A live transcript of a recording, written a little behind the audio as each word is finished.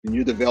and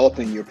you're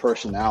developing your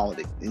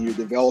personality, and you're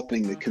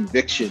developing the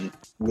conviction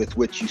with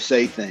which you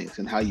say things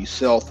and how you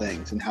sell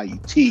things and how you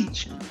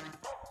teach.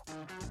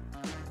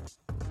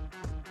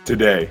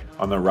 Today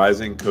on the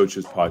Rising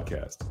Coaches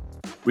podcast,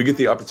 we get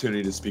the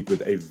opportunity to speak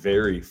with a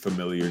very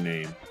familiar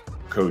name,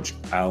 Coach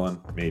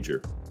Alan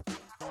Major.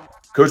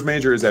 Coach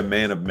Major is a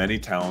man of many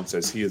talents,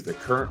 as he is the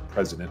current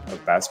president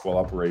of basketball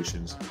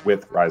operations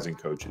with Rising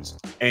Coaches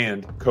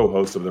and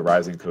co-host of the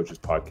Rising Coaches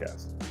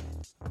podcast.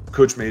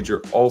 Coach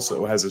Major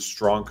also has a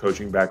strong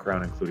coaching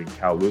background, including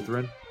Cal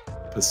Lutheran,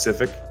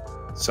 Pacific,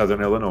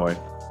 Southern Illinois,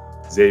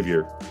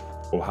 Xavier,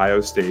 Ohio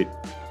State,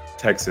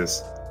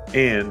 Texas,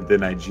 and the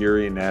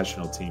Nigerian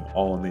National Team,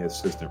 all in the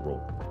assistant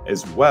role,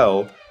 as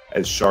well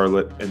as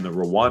Charlotte and the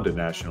Rwanda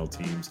National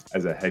Teams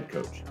as a head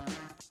coach.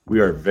 We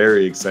are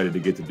very excited to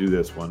get to do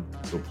this one,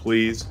 so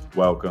please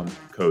welcome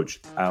Coach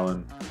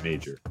Alan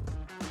Major.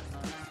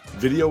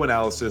 Video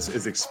analysis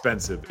is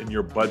expensive, and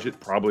your budget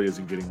probably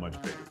isn't getting much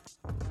bigger.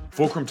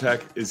 Fulcrum Tech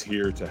is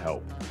here to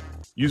help.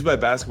 Used by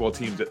basketball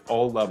teams at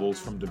all levels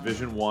from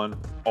Division I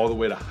all the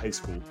way to high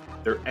school,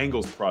 their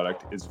Angles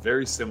product is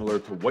very similar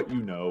to what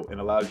you know and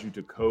allows you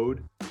to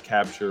code,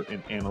 capture,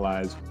 and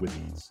analyze with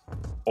ease.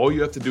 All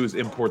you have to do is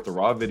import the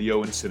raw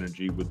video and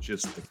Synergy with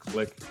just the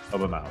click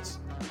of a mouse.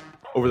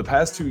 Over the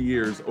past 2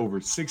 years, over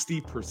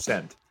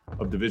 60%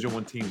 of Division I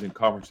teams in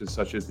conferences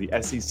such as the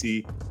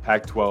SEC,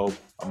 Pac-12,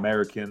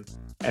 American,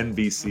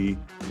 NBC,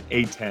 and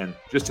A10,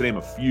 just to name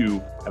a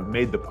few, have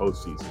made the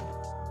postseason,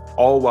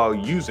 all while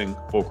using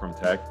Fulcrum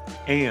Tech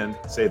and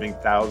saving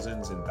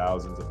thousands and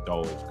thousands of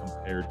dollars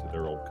compared to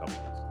their old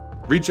companies.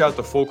 Reach out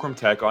to Fulcrum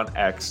Tech on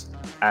X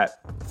at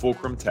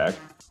Fulcrum Tech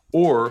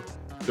or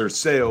their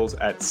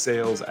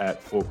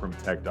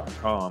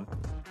sales@fulcrumtech.com.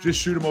 Just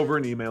shoot them over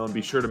an email and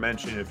be sure to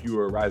mention if you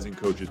are a Rising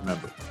Coaches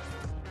member.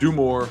 Do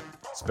more,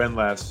 spend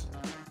less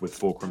with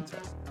Fulcrum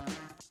Tech.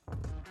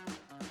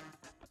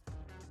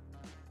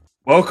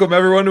 Welcome,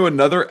 everyone, to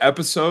another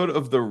episode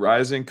of the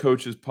Rising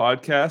Coaches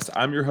podcast.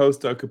 I'm your host,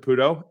 Doug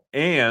Caputo,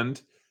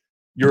 and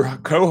your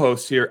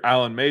co-host here,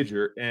 Alan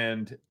Major.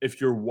 And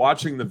if you're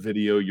watching the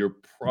video, you're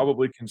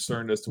probably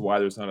concerned as to why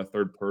there's not a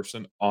third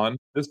person on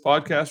this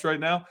podcast right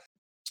now.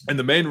 And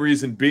the main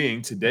reason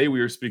being, today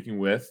we are speaking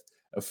with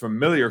a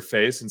familiar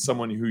face and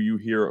someone who you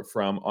hear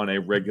from on a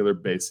regular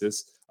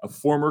basis, a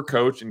former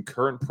coach and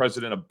current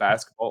president of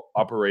basketball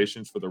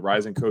operations for the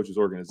Rising Coaches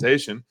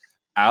organization,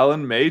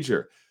 Alan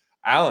Major.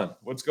 Alan,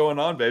 what's going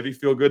on, baby?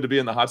 Feel good to be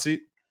in the hot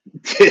seat?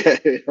 Yeah,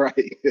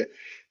 right.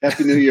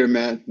 Happy New Year,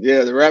 man.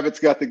 Yeah, the Rabbits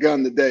got the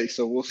gun today,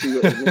 so we'll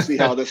see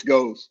how this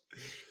goes.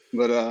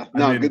 But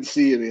good to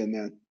see you,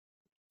 man.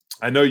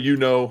 I know you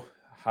know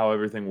how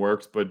everything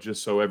works, but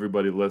just so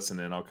everybody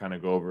listening, I'll kind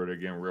of go over it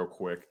again real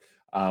quick.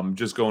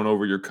 Just going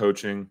over your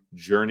coaching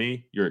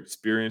journey, your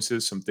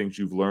experiences, some things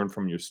you've learned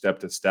from your step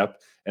to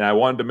step. And I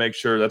wanted to make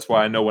sure, that's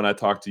why I know when I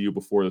talked to you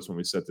before this, when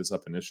we set this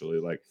up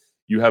initially, like,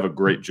 you have a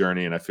great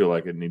journey, and I feel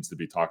like it needs to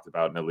be talked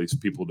about and at least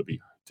people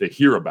to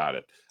hear about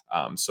it.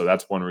 So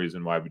that's one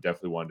reason why we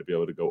definitely wanted to be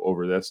able to go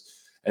over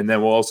this. And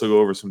then we'll also go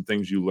over some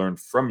things you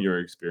learned from your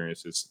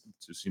experiences.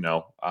 Just,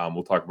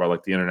 we'll talk about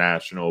like the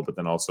international, but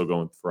then also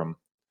going from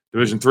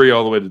Division III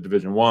all the way to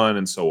Division I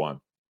and so on.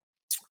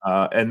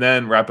 And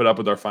then wrap it up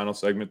with our final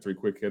segment, 3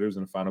 quick hitters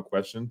and a final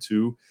question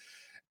to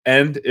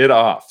end it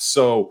off.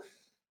 So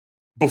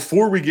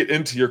before we get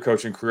into your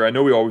coaching career, I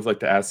know we always like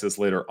to ask this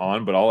later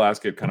on, but I'll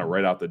ask it kind of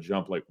right out the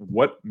jump. Like,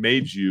 what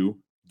made you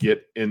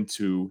get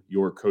into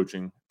your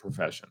coaching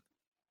profession?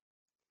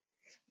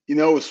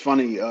 It's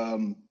funny.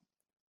 I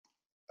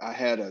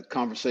had a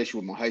conversation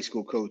with my high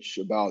school coach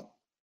about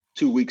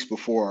 2 weeks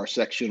before our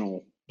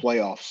sectional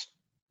playoffs.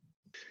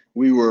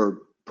 We were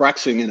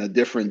practicing in a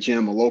different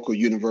gym, a local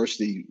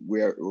university.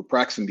 We're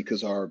practicing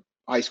because our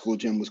high school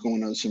gym was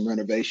going under some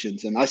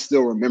renovations. And I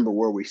still remember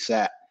where we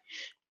sat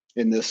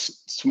in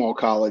this small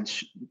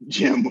college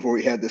gym before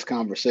we had this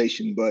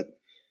conversation. But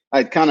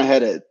I'd kind of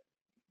had an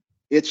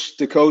itch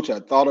to coach.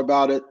 I thought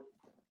about it.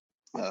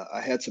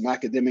 I had some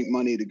academic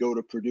money to go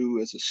to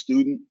Purdue as a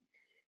student.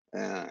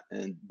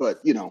 But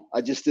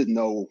I just didn't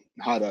know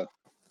how to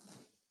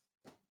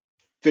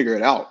figure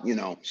it out,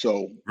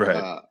 So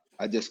Right.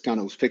 I just kind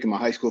of was picking my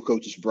high school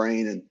coach's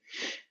brain, and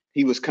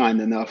he was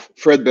kind enough.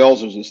 Fred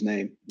Belzer's his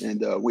name.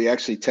 And we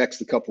actually texted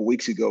a couple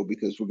weeks ago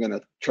because we're going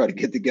to try to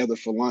get together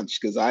for lunch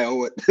because I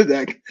owe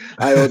that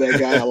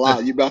guy a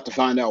lot. You're about to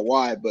find out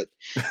why. But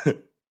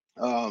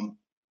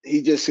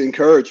he just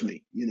encouraged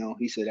me.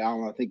 He said,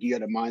 Alan, I think you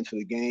got a mind for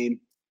the game.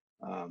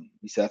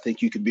 He said, I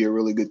think you could be a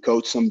really good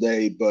coach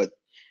someday. But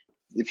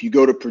if you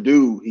go to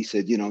Purdue, he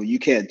said, you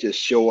can't just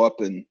show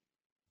up and,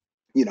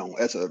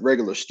 as a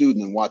regular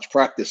student and watch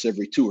practice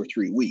every 2 or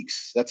 3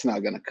 weeks. That's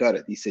not going to cut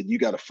it. He said, you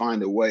got to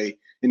find a way.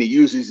 And he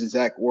used these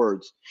exact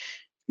words.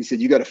 He said,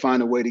 you got to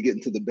find a way to get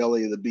into the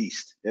belly of the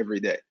beast every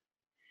day.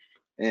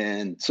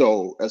 And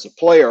so as a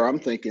player, I'm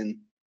thinking,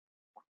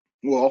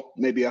 well,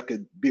 maybe I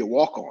could be a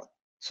walk-on.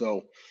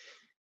 So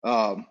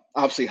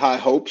obviously high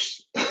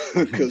hopes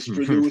because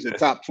Purdue was a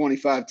top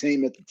 25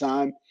 team at the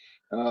time.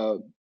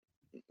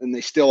 and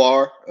they still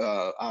are,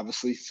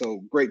 obviously.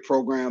 So great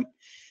program.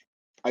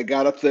 I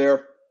got up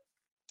there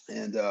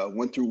and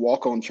went through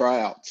walk-on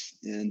tryouts,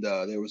 and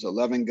there was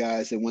 11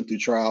 guys that went through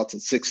tryouts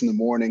at 6 a.m.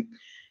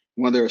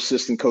 One of their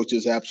assistant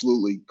coaches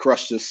absolutely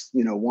crushed us,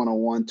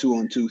 1-on-1,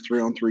 2-on-2,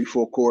 3-on-3,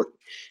 full court.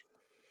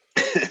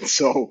 And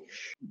so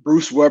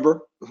Bruce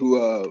Weber, who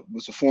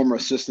was a former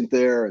assistant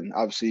there and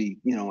obviously,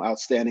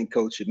 outstanding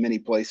coach at many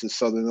places,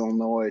 Southern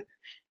Illinois,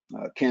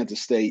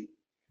 Kansas State,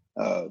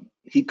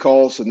 he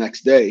calls the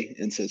next day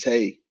and says,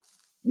 "Hey,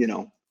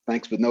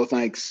 thanks, but no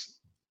thanks.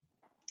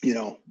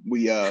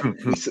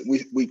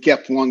 We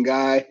kept one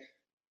guy,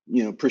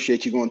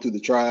 appreciate you going through the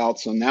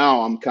tryouts. So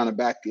now I'm kind of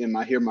back in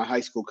hear my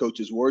high school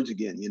coach's words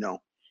again,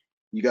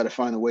 you got to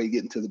find a way to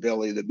get into the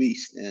belly of the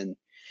beast." And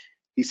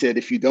he said,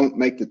 if you don't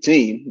make the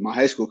team, my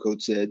high school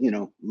coach said,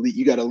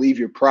 you got to leave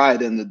your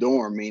pride in the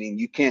dorm, meaning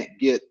you can't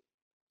get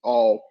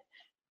all,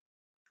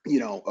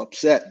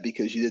 upset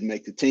because you didn't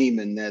make the team,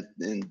 and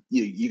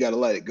you got to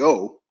let it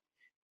go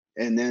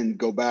and then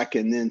go back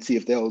and then see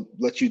if they'll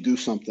let you do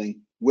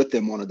something with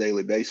them on a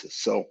daily basis.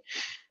 So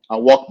I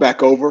walked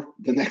back over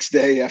the next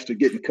day after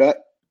getting cut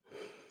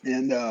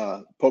and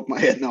poked my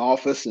head in the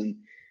office, and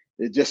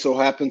it just so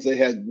happens they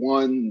had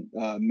one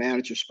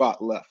manager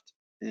spot left.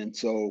 And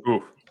so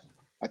Ooh.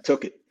 I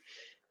took it.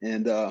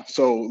 And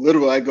so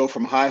literally I go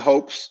from high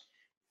hopes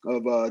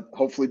of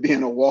hopefully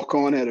being a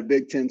walk-on at a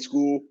Big Ten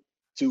school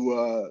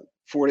to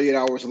 48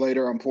 hours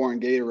later, I'm pouring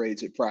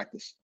Gatorades at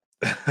practice.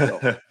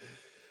 So.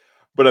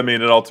 But I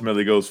mean, it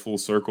ultimately goes full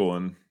circle,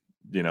 and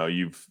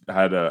you've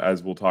had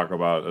as we'll talk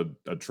about,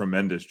 a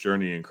tremendous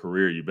journey and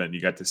career.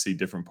 You got to see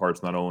different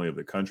parts, not only of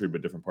the country,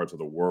 but different parts of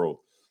the world,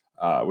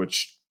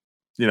 which,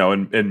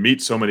 and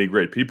meet so many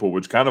great people,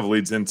 which kind of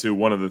leads into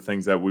one of the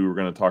things that we were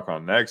going to talk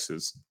on next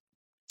is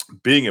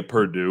being at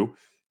Purdue.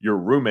 Your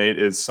roommate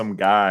is some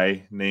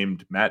guy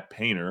named Matt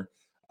Painter.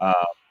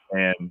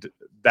 And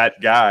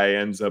that guy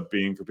ends up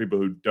being, for people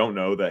who don't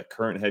know, that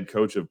current head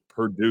coach of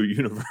Purdue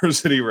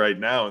University right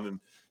now. And then,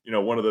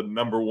 one of the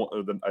number one,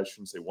 I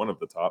shouldn't say one of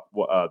the top,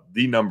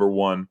 the number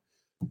one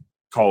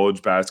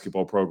college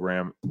basketball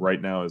program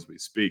right now as we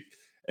speak.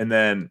 And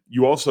then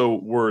you also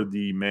were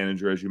the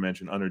manager, as you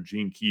mentioned, under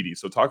Gene Keady.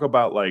 So talk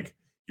about like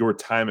your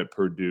time at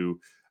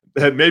Purdue.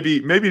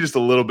 Maybe just a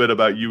little bit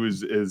about you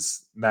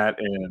as Matt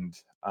and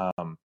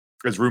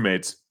as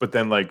roommates, but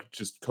then like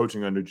just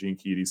coaching under Gene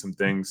Keady, some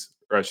things,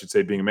 or I should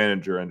say being a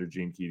manager under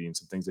Gene Keady, and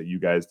some things that you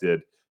guys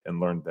did and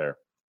learned there.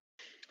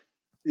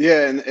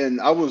 Yeah,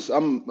 and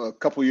I'm a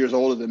couple years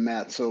older than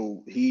Matt,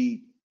 so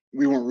we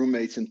weren't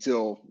roommates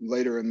until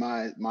later in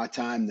my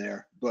time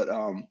there. But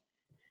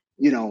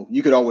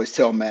you could always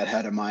tell Matt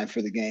had a mind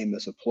for the game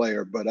as a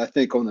player. But I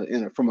think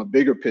from a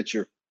bigger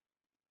picture,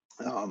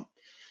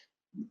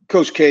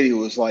 Coach Keady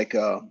was like,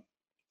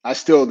 I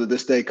still to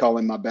this day call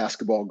him my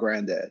basketball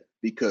granddad,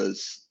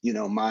 because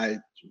my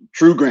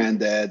true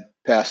granddad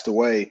passed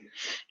away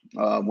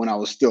when I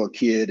was still a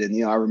kid,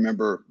 and I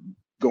remember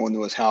going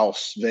to his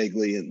house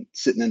vaguely and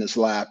sitting in his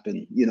lap,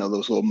 and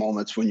those little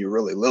moments when you're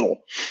really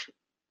little.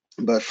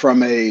 But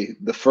from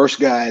the first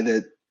guy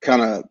that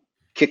kind of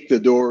kicked the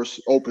doors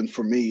open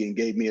for me and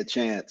gave me a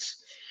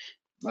chance,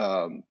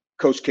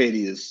 Coach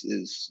Keady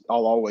is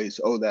I'll always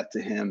owe that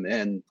to him.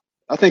 And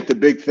I think the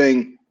big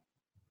thing,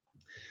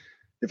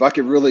 if I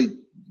could really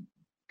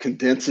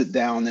condense it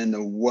down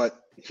into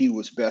what he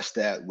was best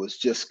at, was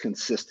just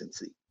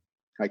consistency.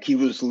 Like, he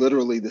was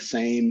literally the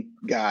same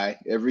guy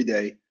every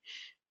day.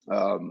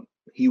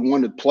 He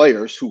wanted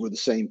players who were the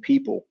same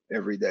people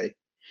every day.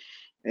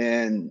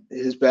 And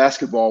his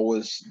basketball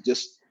was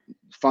just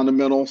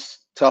fundamentals,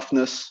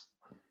 toughness,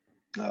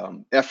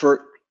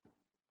 effort,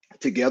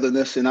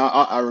 togetherness. And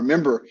I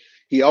remember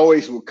he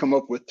always would come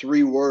up with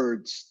 3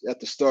 words at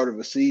the start of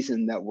a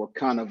season that were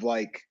kind of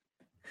like,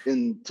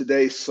 in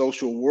today's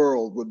social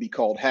world, would be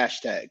called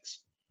hashtags,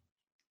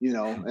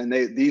 and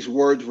these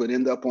words would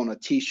end up on a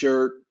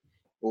t-shirt,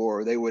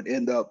 or they would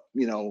end up,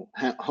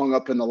 hung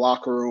up in the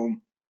locker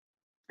room.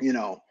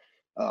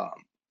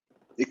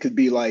 It could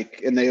be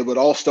like, and they would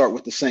all start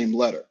with the same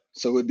letter.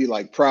 So it would be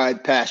like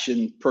pride,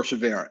 passion,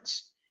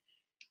 perseverance,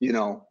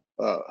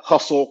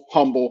 hustle,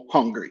 humble,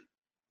 hungry,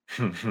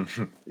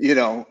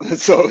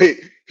 so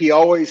he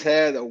always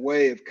had a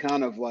way of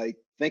kind of like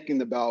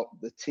thinking about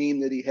the team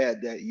that he had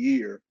that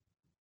year.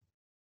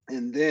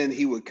 And then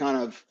he would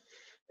and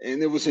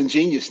it was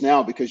ingenious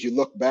now, because you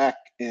look back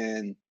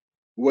and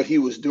what he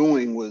was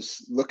doing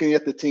was looking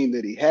at the team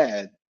that he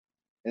had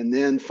and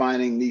then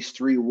finding these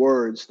 3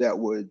 words that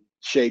would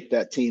shape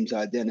that team's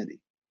identity.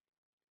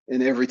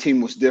 And every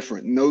team was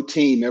different. No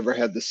team ever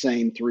had the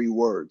same 3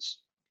 words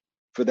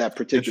for that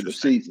particular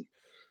season.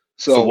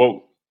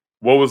 So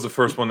what was the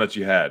first one that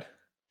you had?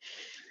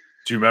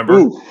 Do you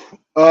remember?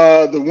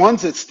 The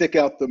ones that stick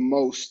out the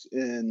most,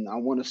 and I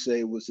want to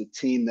say, was a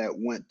team that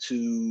went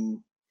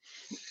to,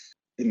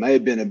 it may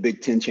have been a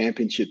Big Ten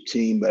championship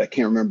team, but I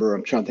can't remember.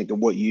 I'm trying to think of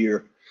what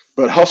year.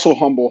 But hustle,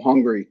 humble,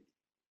 hungry.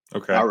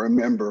 Okay. I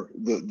remember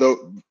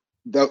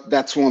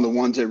that's one of the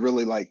ones that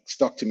really like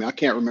stuck to me. I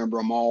can't remember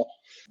them all.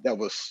 That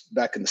was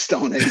back in the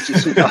Stone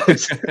Ages when I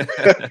was,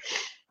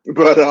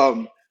 but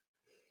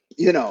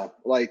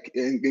like,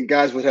 and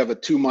guys would have a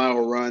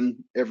 2-mile run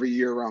every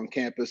year around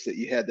campus that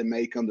you had to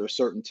make under a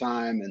certain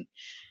time.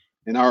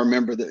 And I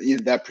remember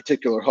that, that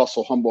particular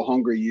hustle, humble,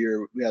 hungry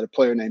year, we had a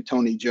player named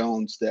Tony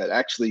Jones that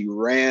actually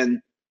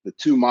ran the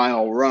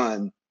 2-mile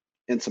run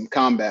in some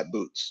combat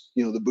boots,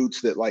 the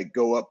boots that like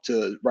go up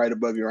to right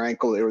above your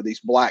ankle. They were these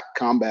black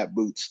combat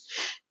boots.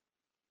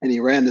 And he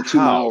ran the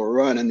 2-mile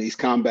run in these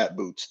combat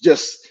boots.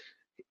 Just,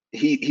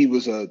 he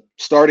was a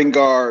starting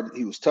guard.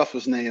 He was tough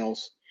as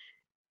nails.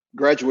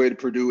 Graduated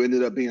Purdue,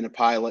 ended up being a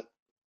pilot.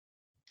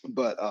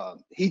 But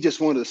he just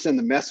wanted to send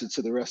a message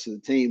to the rest of the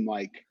team,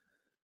 like,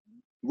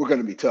 we're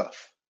going to be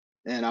tough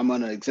and I'm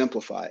going to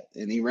exemplify it.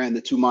 And he ran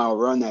the 2-mile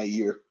run that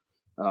year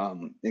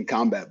in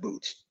combat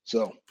boots.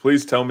 So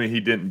please tell me he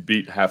didn't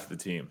beat half the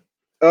team.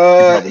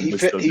 He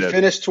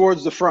finished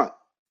towards the front.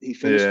 He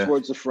finished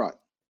towards the front.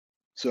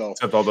 So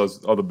except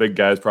all the big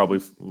guys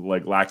probably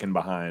like lacking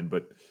behind,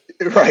 but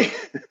right.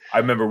 I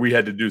remember we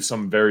had to do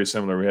something very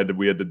similar. We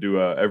had to do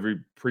every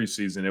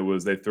preseason. It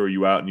was they throw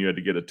you out and you had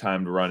to get a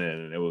time to run in,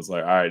 and it was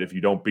like, all right, if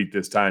you don't beat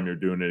this time, you're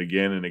doing it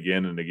again and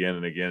again and again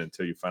and again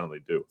until you finally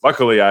do.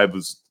 Luckily, I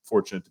was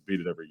fortunate to beat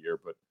it every year,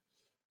 but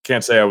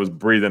can't say I was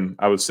breathing.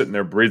 I was sitting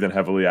there breathing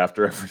heavily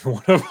after every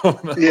one of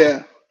them.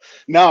 Yeah.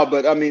 No,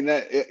 but I mean,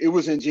 it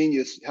was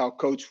ingenious how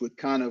Coach would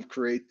kind of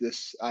create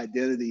this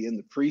identity in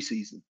the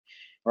preseason,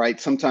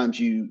 right? Sometimes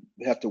you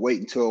have to wait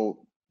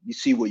until you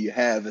see what you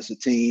have as a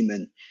team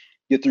and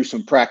get through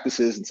some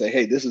practices and say,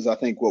 hey, this is, I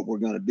think, what we're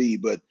going to be.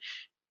 But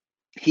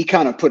he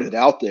kind of put it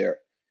out there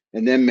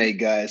and then made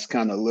guys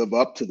kind of live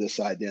up to this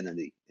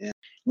identity. And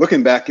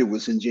looking back, it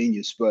was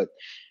ingenious. But,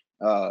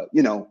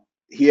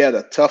 he had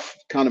a tough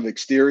kind of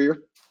exterior.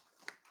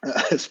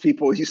 As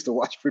people used to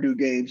watch Purdue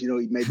games,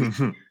 he'd maybe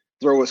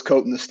throw his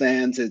coat in the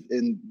stands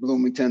in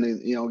Bloomington,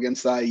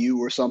 against IU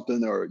or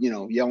something, or,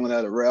 yelling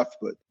at a ref.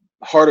 But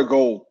heart of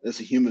gold as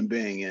a human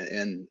being.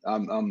 And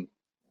I'm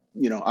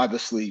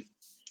obviously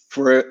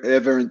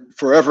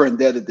forever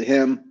indebted to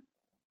him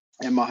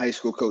and my high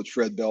school coach,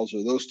 Fred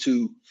Belzer. Those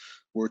two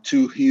were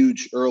two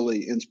huge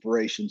early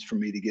inspirations for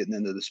me to getting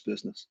into this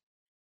business.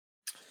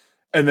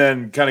 And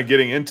then kind of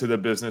getting into the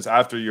business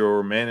after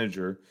you're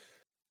manager,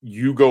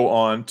 you go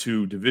on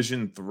to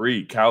Division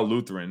III, Cal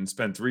Lutheran,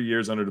 spent 3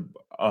 years under,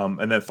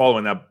 and then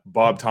following that,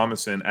 Bob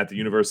Thomason at the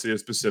University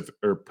of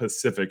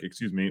Pacific,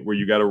 where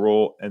you got a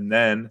role, and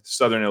then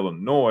Southern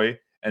Illinois,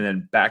 and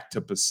then back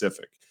to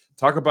Pacific.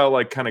 Talk about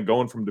like kind of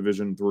going from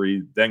Division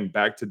III, then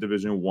back to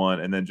Division I,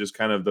 and then just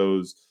kind of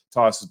those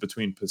tosses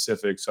between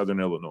Pacific,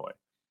 Southern Illinois.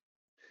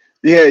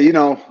 Yeah,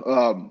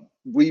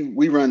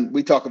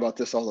 we talk about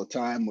this all the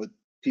time with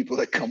people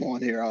that come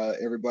on here.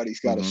 Everybody's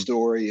got a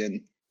story,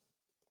 and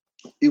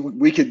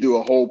we could do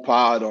a whole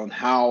pod on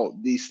how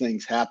these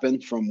things happen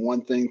from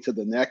one thing to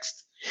the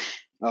next.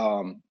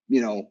 I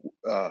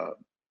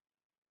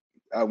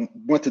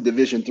went to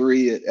Division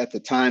III. At the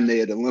time, they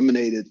had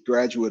eliminated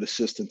graduate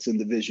assistants in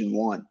Division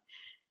I.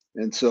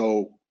 And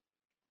so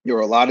there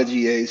were a lot of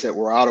GAs that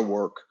were out of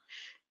work.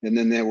 And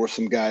then there were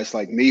some guys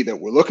like me that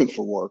were looking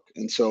for work.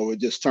 And so it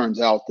just turns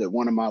out that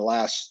one of my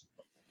last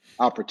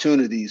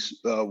opportunities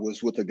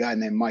was with a guy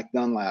named Mike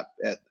Dunlap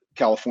at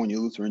California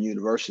Lutheran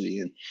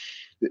University. And,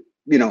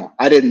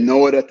 I didn't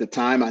know it at the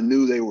time. I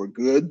knew they were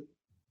good,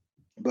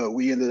 but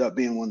we ended up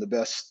being one of the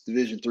best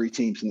Division III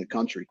teams in the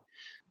country.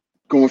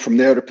 Going from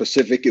there to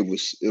Pacific, it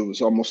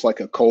was almost like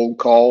a cold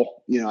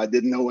call. I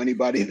didn't know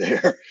anybody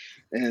there.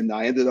 And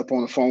I ended up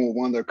on the phone with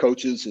one of their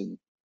coaches and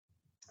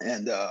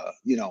ended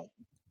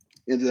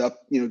up,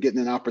 getting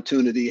an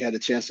opportunity, had a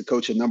chance to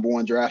coach a number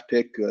 1 draft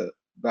pick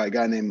by a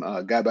guy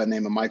by the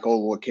name of Mike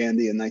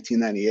Olowokandi in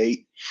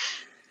 1998.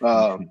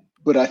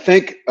 But I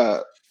think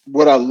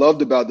what I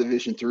loved about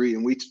Division III,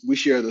 and we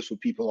share this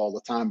with people all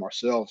the time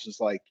ourselves, is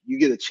like you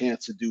get a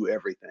chance to do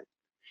everything.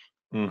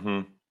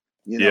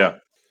 Yeah.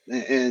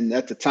 And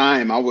at the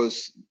time,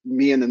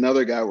 me and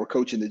another guy were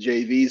coaching the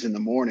JVs in the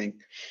morning.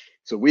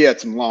 So we had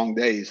some long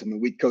days. I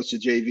mean, we'd coach the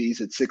JVs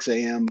at 6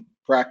 a.m.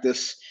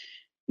 practice.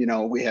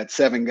 We had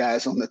 7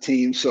 guys on the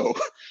team. So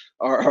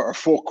our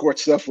full court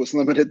stuff was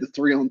limited to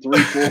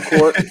 3-on-3 full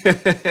court.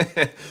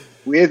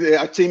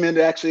 Our team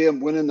ended actually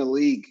winning the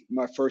league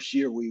my first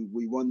year. We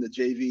won the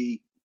JV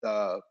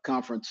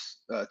conference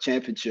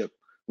championship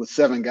with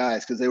 7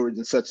 guys because they were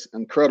in such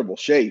incredible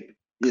shape.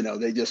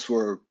 They just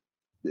were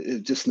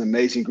just an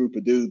amazing group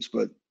of dudes.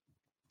 But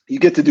you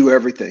get to do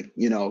everything.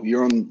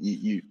 You're on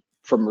you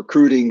from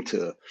recruiting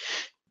to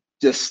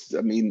just,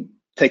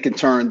 taking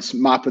turns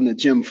mopping the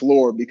gym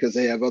floor because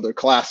they have other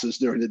classes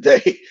during the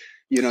day,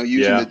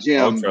 using the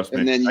gym.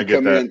 And then you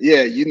come in.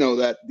 Yeah,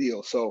 that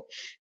deal. So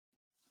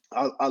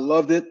I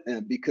loved it.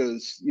 And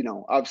because,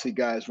 obviously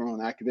guys were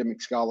on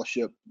academic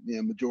scholarship,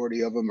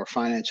 majority of them are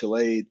financial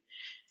aid.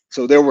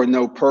 So there were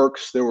no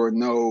perks. There were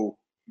no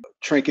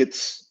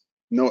trinkets,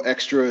 no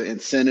extra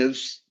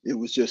incentives. It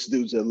was just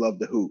dudes that loved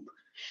to hoop.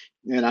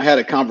 And I had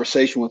a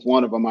conversation with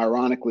one of them,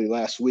 ironically,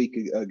 last week,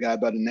 a guy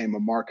by the name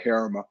of Mark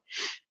Harriman.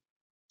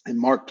 And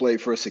Mark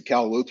played for us at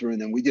Cal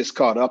Lutheran, and we just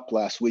caught up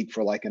last week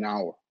for like an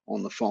hour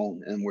on the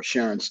phone, and we're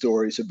sharing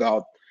stories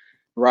about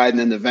riding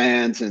in the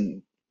vans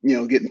and,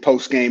 getting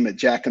post game at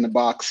Jack in the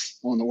Box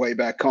on the way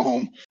back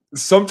home.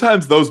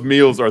 Sometimes those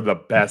meals are the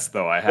best,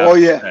 though. I have Oh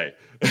to yeah, say.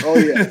 oh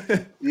yeah,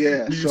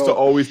 yeah. We used to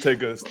always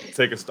take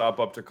a stop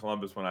up to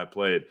Columbus when I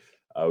played.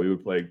 We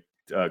would play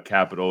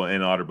Capital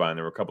and Otterbein.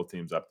 There were a couple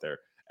teams up there.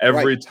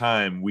 Every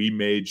time we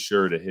made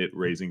sure to hit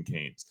Raising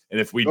Cane's,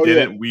 and if we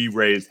didn't, we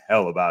raised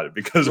hell about it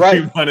because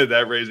we wanted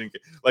that Raising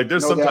Cane. Like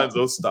there's sometimes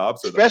those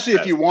stops, especially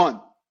if you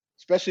won.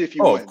 Especially if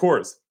you win. Of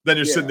course. Then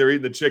you're sitting there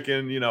eating the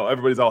chicken.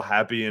 Everybody's all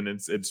happy, and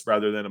it's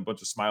rather than a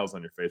bunch of smiles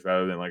on your face,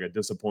 rather than like a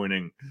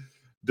disappointing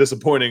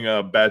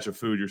batch of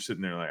food. You're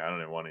sitting there like, I don't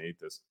even want to eat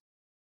this.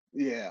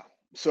 Yeah.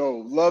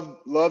 So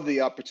love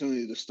the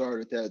opportunity to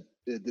start at that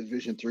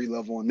Division III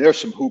level, and there's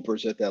some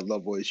hoopers at that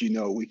level, as you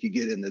know. We could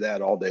get into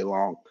that all day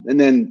long. And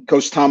then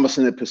Coach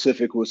Thomason at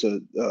Pacific was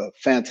a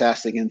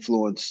fantastic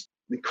influence,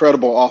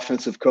 incredible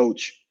offensive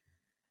coach,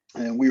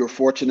 and we were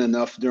fortunate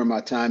enough during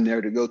my time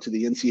there to go to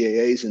the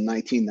NCAAs in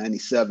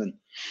 1997,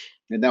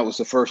 and that was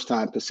the first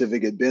time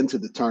Pacific had been to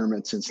the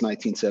tournament since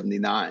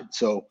 1979.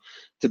 So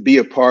to be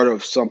a part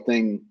of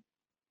something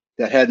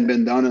that hadn't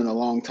been done in a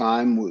long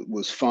time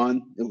was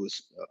fun. It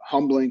was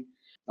humbling.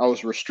 I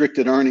was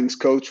restricted earnings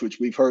coach, which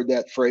we've heard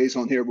that phrase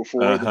on here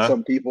before, that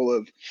some people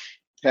have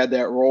had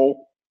that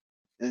role.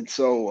 And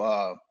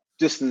so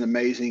just an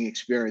amazing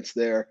experience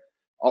there.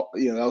 That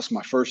was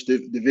my first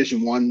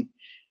Division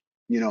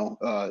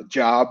I,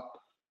 job.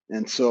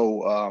 And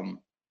so,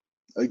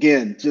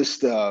 again,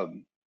 just, as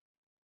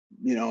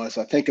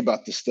I think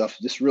about this stuff,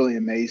 just really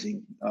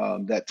amazing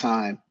that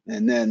time.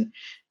 And then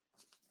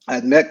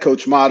I'd met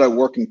Coach Mata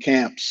working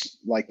camps,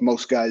 like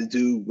most guys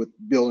do, with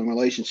building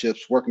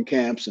relationships, working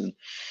camps, and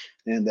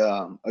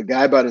a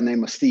guy by the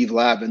name of Steve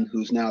Lavin,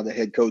 who's now the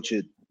head coach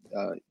at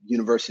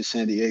University of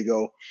San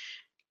Diego,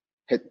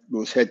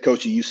 was head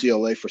coach at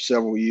UCLA for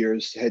several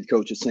years, head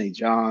coach at St.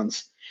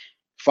 John's,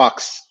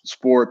 Fox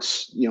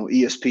Sports,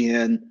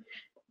 ESPN.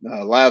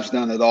 Lav's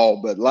done it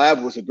all, but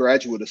Lav was a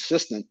graduate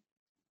assistant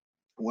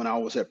when I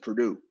was at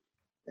Purdue.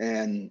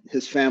 And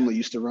his family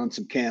used to run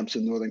some camps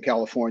in Northern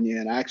California.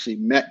 And I actually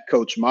met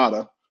Coach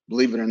Mata,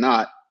 believe it or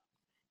not,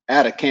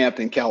 at a camp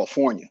in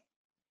California.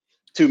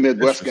 Two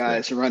Midwest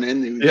guys run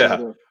into each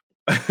other.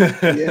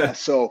 Yeah.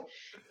 So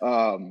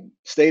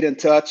stayed in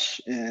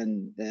touch,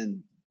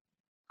 and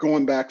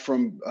going back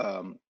from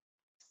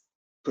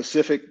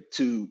Pacific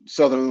to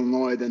Southern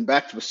Illinois, then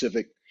back to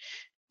Pacific,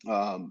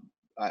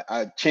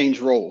 I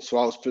changed roles. So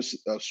I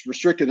was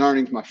restricted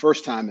earnings my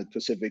first time at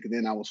Pacific, and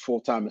then I was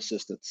full-time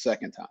assistant the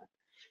second time.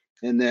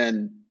 And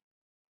then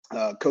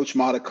Coach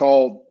Mata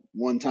called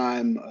one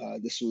time.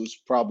 This was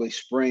probably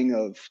spring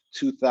of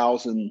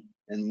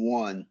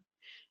 2001.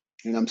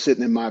 And I'm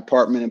sitting in my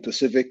apartment in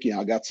Pacific.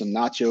 I got some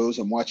nachos.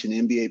 I'm watching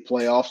NBA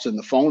playoffs, and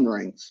the phone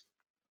rings.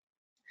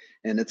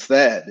 And it's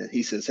Thad. And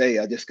he says, "Hey,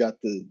 I just got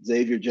the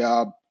Xavier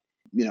job.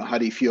 How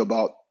do you feel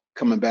about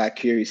coming back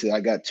here?" He said, "I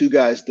got 2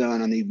 guys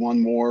done. I need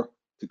 1 more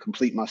to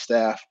complete my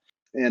staff."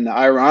 And the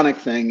ironic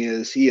thing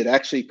is, he had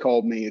actually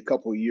called me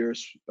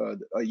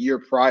a year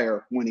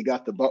prior, when he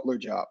got the Butler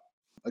job.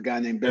 A guy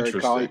named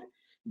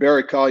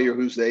Barry Collier,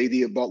 who's the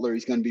AD of Butler.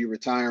 He's going to be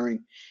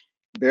retiring.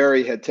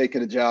 Barry had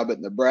taken a job at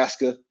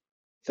Nebraska.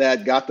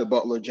 Thad got the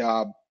Butler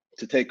job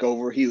to take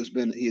over. He had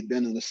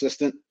been an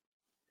assistant.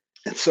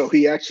 And so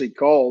he actually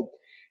called.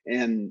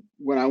 And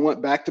when I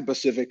went back to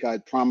Pacific,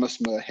 I'd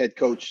promised my head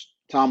coach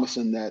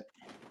Thomason that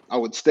I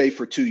would stay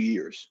for 2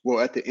 years. Well,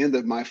 at the end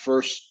of my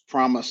first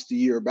promised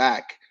year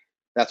back,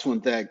 that's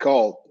when Thad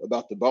called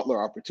about the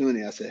Butler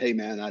opportunity. I said, "Hey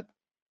man,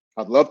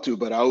 I'd love to,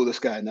 but I owe this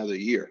guy another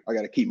year. I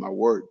got to keep my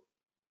word."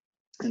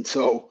 And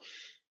so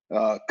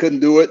couldn't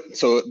do it.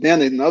 So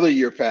then another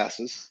year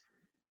passes.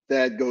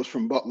 Thad goes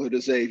from Butler to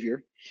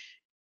Xavier.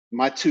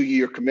 My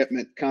 2-year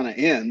commitment kind of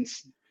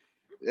ends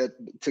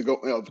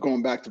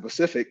going back to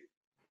Pacific.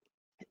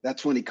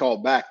 That's when he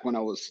called back, when I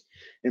was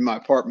in my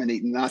apartment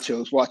eating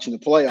nachos, watching the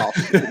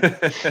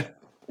playoffs.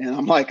 And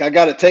I'm like, I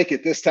got to take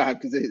it this time,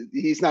 because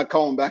he's not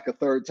calling back a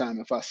third time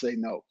if I say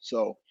no.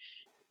 So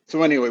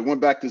anyway, went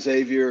back to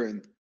Xavier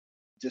and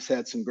just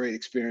had some great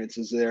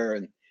experiences there.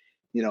 And,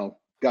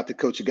 got to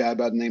coach a guy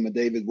by the name of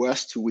David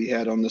West, who we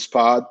had on this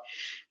pod.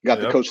 Got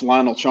to coach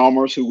Lionel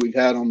Chalmers, who we've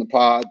had on the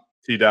pod.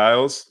 T.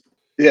 Dials.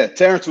 Yeah,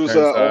 Terrence was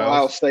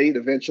Ohio State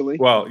eventually.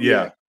 Well,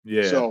 yeah.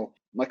 So,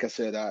 like I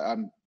said,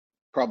 I'm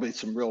probably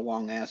some real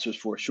long answers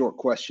for a short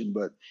question,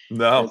 but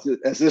no,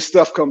 as this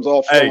stuff comes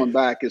all flowing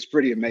back, it's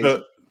pretty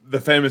amazing. The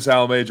famous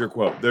Al Major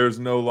quote: "There's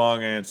no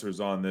long answers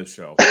on this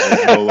show.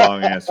 There's no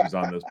long answers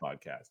on this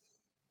podcast."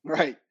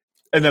 Right.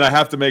 And then I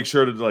have to make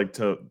sure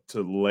to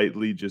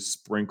lightly just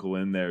sprinkle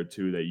in there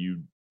too that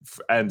you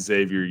and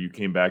Xavier, you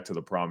came back to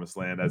the promised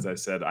land. As I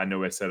said, I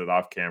know I said it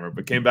off camera,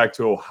 but came back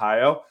to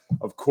Ohio,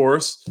 of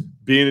course,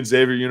 being at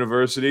Xavier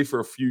University for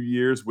a few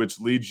years,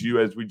 which leads you,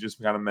 as we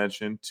just kind of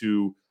mentioned,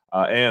 to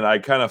And I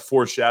kind of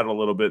foreshadowed a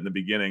little bit in the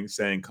beginning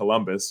saying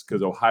Columbus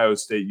because Ohio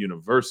State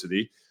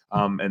University.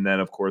 And then,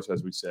 of course,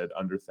 as we said,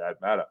 under Thad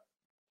Matta.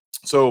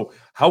 So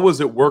how was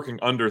it working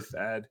under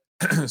Thad,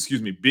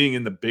 excuse me, being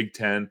in the Big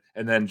Ten,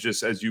 and then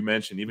just, as you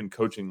mentioned, even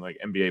coaching like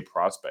NBA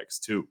prospects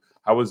too?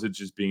 How was it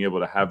just being able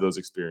to have those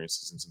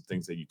experiences and some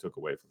things that you took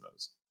away from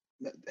those?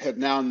 Have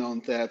now known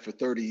Thad for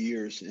 30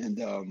 years and,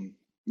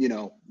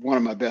 one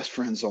of my best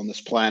friends on this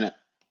planet.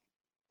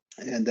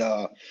 And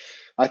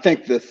I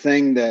think the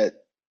thing that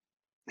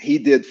he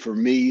did for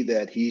me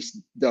that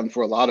he's done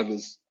for a lot of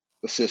his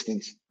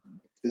assistants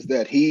is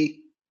that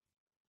he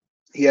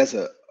has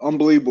an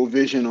unbelievable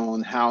vision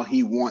on how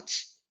he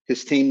wants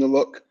his team to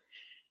look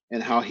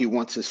and how he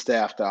wants his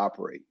staff to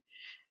operate.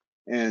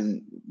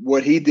 And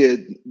what he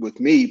did with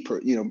me,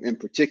 in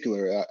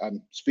particular,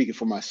 I'm speaking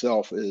for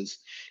myself, is,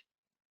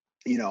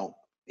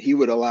 he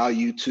would allow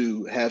you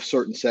to have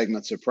certain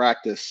segments of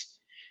practice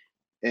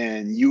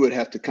and you would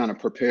have to kind of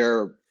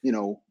prepare,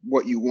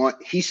 what you want.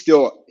 He's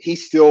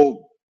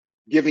still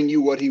giving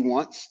you what he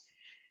wants,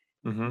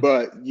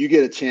 but you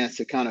get a chance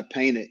to kind of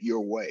paint it your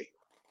way.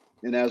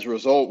 And as a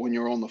result, when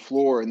you're on the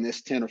floor in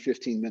this 10 or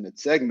 15-minute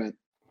segment,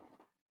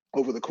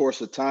 over the course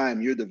of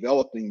time, you're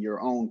developing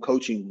your own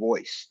coaching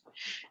voice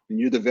and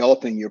you're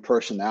developing your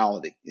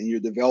personality and you're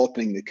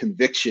developing the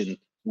conviction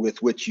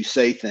with which you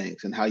say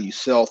things and how you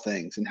sell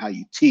things and how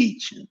you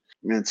teach.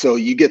 And so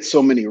you get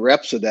so many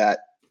reps of that,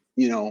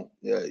 you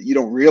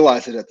don't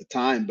realize it at the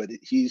time, but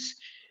he's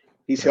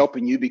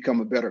helping you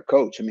become a better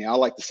coach. I mean, I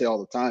like to say all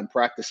the time,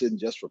 practice isn't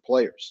just for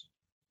players.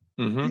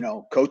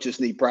 Coaches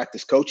need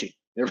practice coaching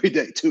every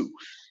day too.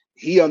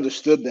 He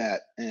understood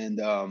that. And,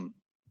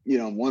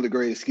 one of the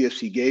greatest gifts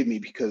he gave me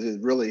because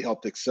it really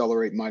helped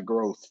accelerate my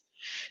growth.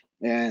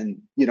 And,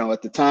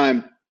 at the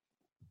time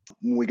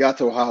when we got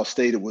to Ohio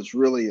State, it was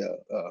really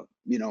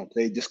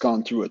they'd just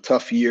gone through a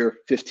tough year,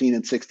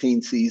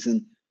 15-16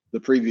 season. The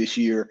previous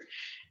year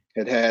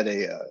had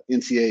a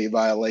NCAA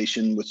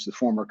violation, which the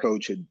former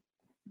coach had,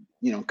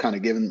 kind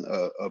of given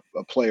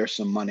a player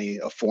some money,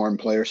 a foreign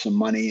player some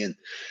money. And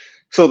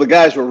so the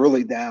guys were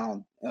really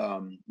down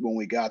when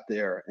we got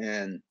there.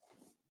 And,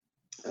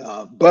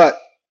 but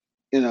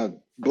in a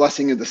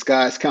blessing in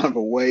disguise kind of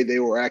a way, they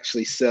were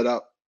actually set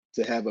up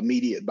to have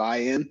immediate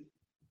buy-in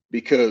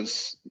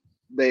because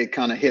they had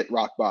kind of hit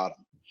rock bottom.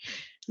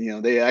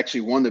 They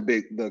actually won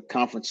the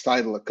conference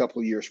title a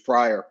couple of years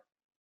prior.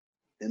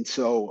 And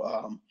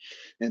so,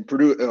 and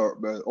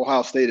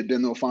Ohio State had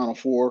been to a Final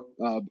Four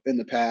in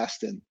the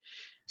past. And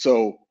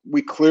so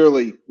we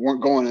clearly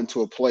weren't going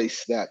into a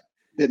place that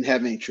didn't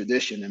have any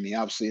tradition. I mean,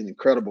 obviously an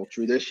incredible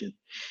tradition,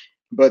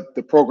 but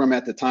the program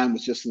at the time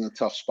was just in a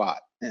tough spot.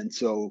 And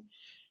so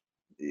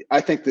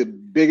I think the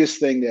biggest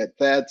thing that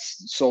Thad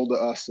sold to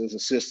us as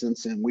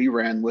assistants, and we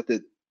ran with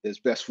it as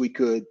best we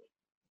could.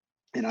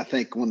 And I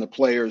think when the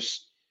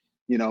players,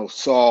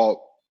 saw,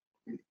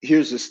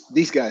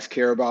 these guys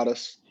care about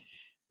us.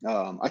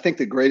 I think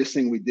the greatest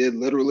thing we did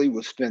literally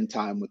was spend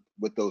time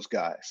with those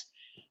guys.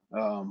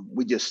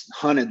 We just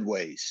hunted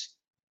ways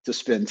to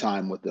spend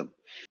time with them,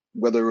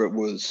 whether it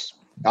was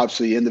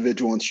obviously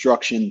individual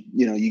instruction,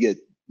 you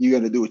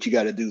got to do what you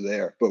got to do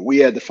there, but we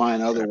had to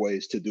find other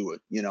ways to do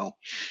it,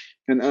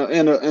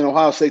 and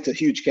Ohio State's a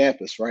huge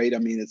campus, right? I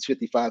mean, it's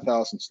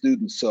 55,000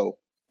 students. So,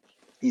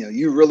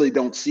 you really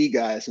don't see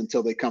guys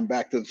until they come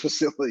back to the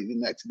facility the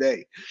next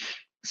day.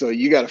 So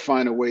you got to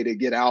find a way to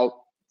get out,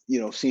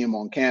 see them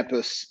on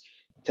campus,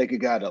 take a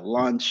guy to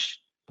lunch.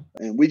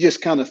 And we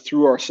just kind of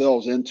threw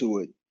ourselves into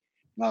it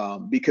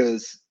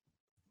because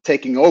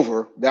taking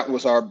over, that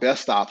was our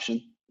best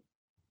option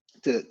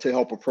to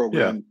help a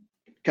program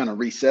kind of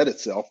reset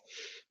itself.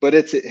 But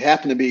it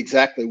happened to be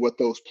exactly what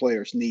those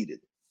players needed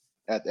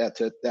at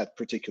that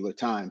particular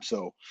time.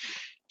 So,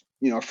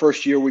 our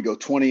first year we go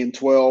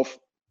 20-12,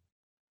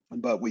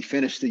 but we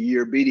finished the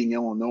year beating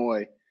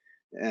Illinois.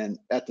 And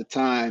at the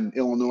time,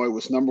 Illinois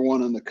was number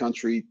one in the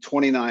country,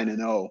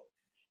 29-0.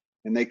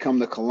 And they come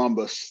to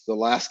Columbus, the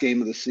last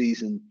game of the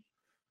season,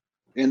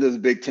 end of the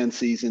Big Ten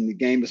season. The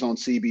game is on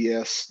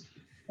CBS.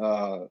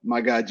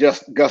 My guy,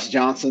 Gus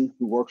Johnson,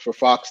 who works for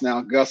Fox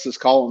now, Gus is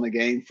calling the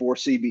game for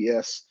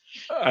CBS.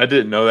 I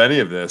didn't know any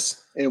of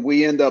this. And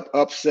we end up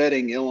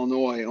upsetting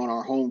Illinois on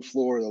our home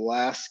floor the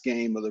last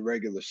game of the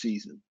regular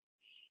season.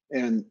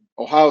 And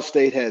Ohio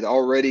State had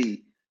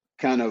already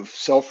kind of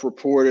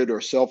self-reported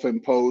or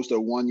self-imposed a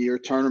one-year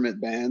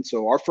tournament ban.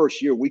 So our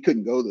first year, we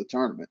couldn't go to the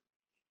tournament.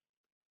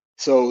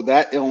 So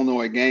that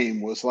Illinois game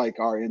was like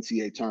our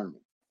NCAA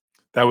tournament.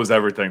 That was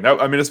everything.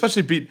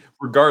 Especially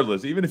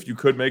regardless, even if you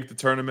could make the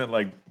tournament,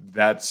 like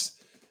that's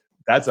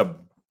a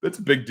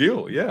big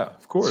deal. Yeah,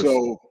 of course.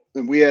 So,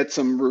 and we had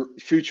some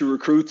future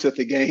recruits at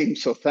the game.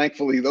 So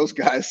thankfully those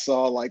guys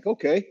saw like,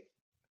 okay,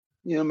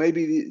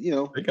 maybe,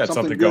 they got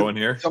something going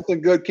here.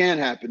 Something good can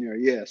happen here.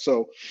 Yeah.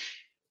 So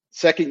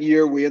second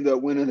year, we ended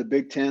up winning the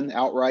Big Ten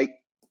outright.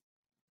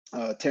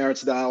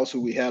 Terrence Dials,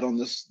 who we had on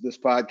this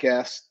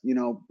podcast,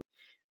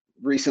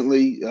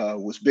 recently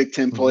was Big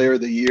Ten Player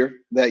of the Year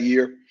that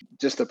year.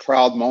 Just a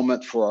proud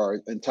moment for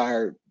our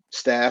entire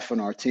staff and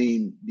our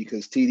team,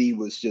 because TD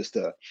was just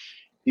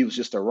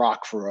a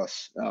rock for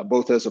us,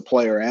 both as a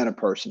player and a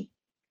person.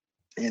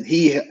 And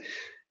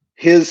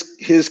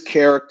his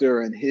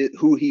character and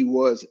who he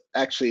was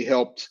actually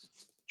helped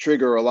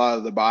trigger a lot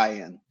of the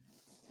buy-in,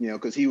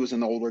 because he was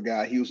an older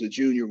guy. He was a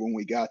junior when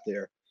we got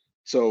there.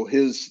 So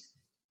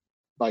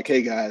like,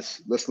 hey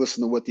guys, let's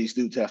listen to what these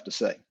dudes have to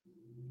say.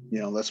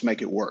 Let's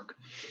make it work.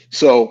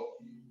 So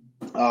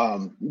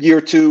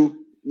year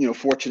 2,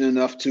 fortunate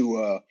enough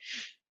to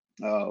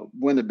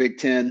win the Big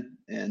Ten.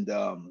 And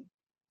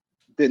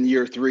then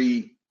year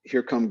 3,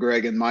 here come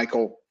Greg and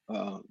Michael.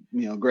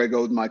 Greg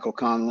Oden, Michael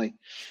Conley.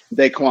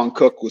 Daquan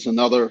Cook was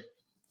another,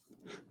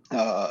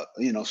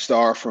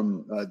 star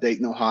from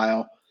Dayton,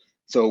 Ohio.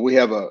 So we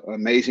have an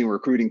amazing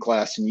recruiting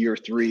class in year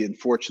 3. And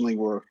fortunately,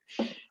 we're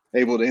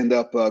able to end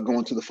up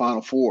going to the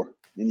Final Four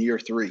in year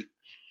 3.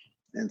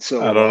 And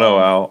so I don't know,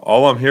 Al.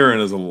 All I'm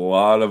hearing is a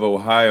lot of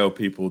Ohio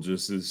people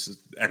just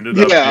ended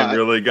up being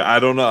really good.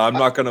 I don't know. I'm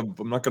not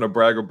gonna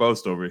brag or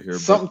boast over here.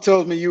 Something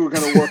tells me you were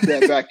gonna work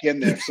that back in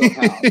there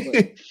somehow.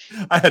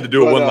 I had to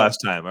do it one last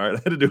time. All right,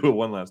 I had to do it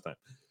one last time.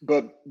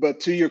 But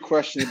to your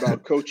question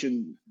about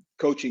coaching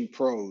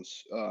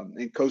pros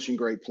and coaching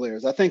great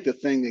players, I think the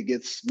thing that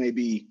gets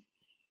maybe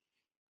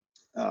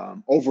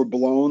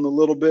overblown a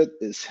little bit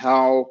is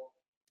how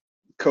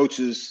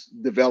coaches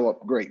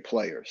develop great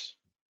players.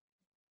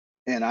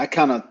 And I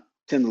kind of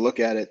tend to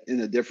look at it in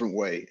a different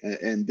way.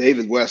 And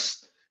David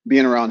West,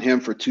 being around him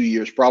for 2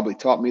 years, probably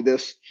taught me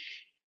this,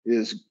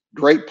 is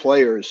great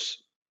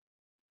players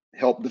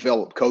help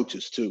develop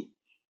coaches too.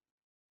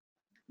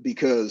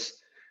 Because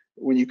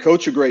when you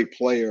coach a great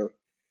player,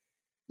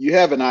 you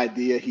have an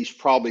idea he's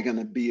probably going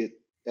to be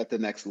at the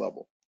next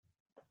level.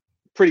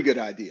 Pretty good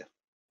idea.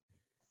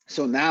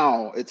 So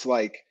now it's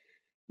like,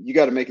 you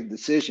got to make a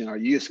decision. Are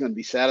you just going to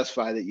be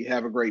satisfied that you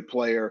have a great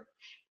player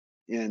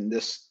in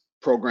this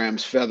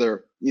program's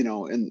feather in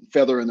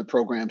the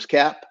program's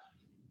cap?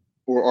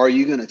 Or are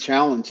you going to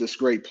challenge this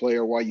great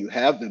player while you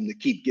have them to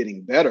keep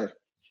getting better?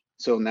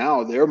 So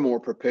now they're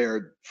more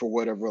prepared for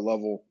whatever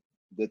level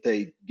that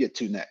they get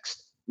to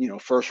next,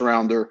 first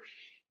rounder,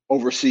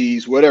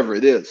 overseas, whatever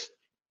it is.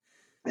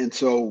 And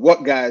so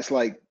what guys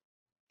like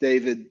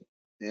David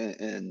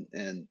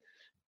and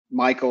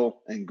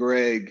Michael and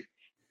Greg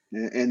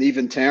and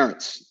even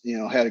Terrence,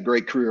 had a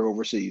great career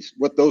overseas.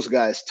 What those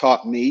guys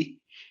taught me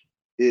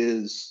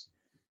is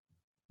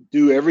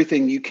do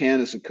everything you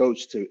can as a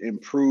coach to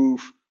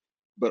improve,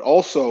 but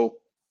also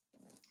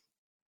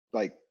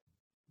like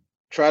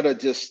try to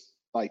just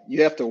like,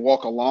 you have to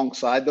walk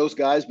alongside those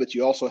guys, but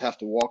you also have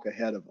to walk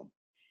ahead of them.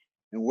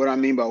 And what I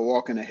mean by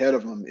walking ahead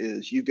of them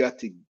is you got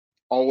to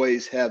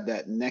always have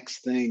that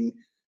next thing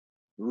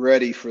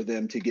ready for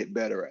them to get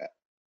better at.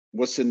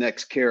 What's the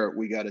next carrot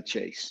we got to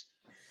chase?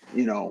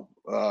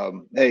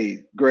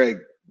 Hey, Greg,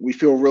 we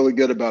feel really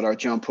good about our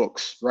jump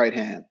hooks, right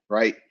hand,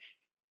 right?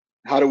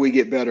 How do we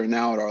get better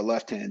now at our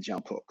left hand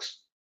jump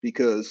hooks?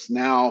 Because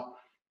now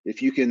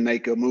if you can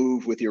make a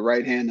move with your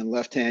right hand and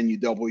left hand, you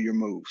double your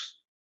moves.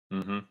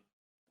 Mm-hmm.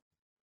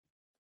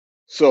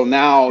 So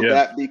now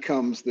that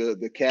becomes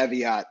the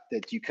caveat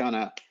that you kind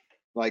of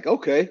like,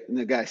 okay, and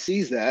the guy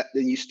sees that,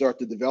 then you start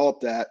to develop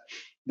that.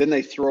 Then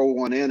they throw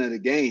one in at a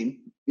game,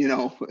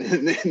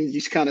 and then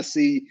you kind of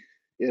see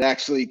it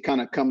actually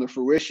kind of come to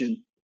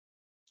fruition.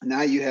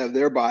 Now you have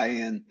their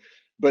buy-in,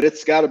 but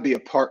it's got to be a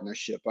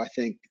partnership. I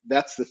think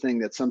that's the thing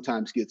that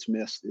sometimes gets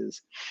missed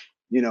is,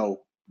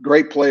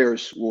 great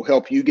players will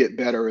help you get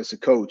better as a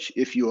coach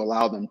if you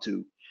allow them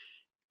to.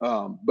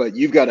 But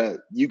you got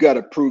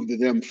to prove to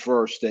them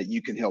first that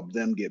you can help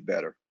them get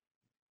better.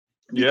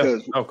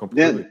 Because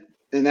completely.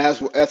 And that's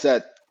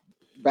that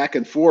back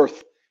and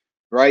forth,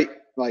 right?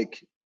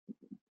 Like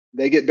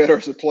they get better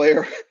as a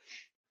player.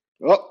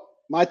 Oh,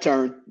 my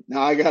turn.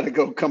 Now I got to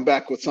go come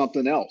back with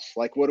something else.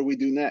 Like, what do we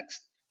do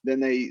next?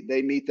 Then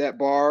they meet that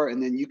bar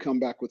and then you come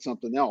back with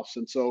something else.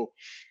 And so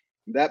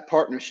that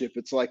partnership,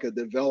 it's like a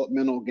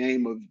developmental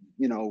game of,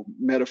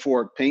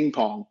 metaphoric ping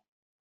pong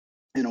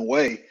in a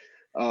way,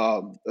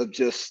 of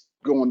just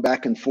going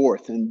back and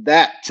forth. And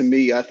that, to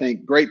me, I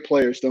think great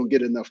players don't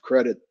get enough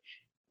credit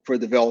for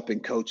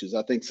developing coaches.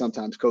 I think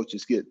sometimes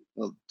coaches get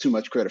too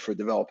much credit for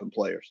developing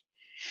players.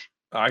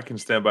 I can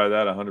stand by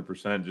that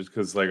 100%. Just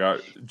because, like,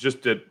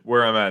 just at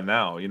where I'm at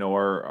now,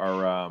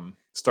 our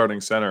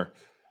starting center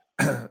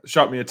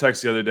shot me a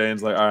text the other day and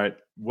was like, "All right,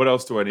 what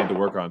else do I need to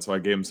work on?" So I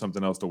gave him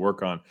something else to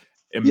work on.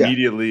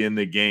 Immediately in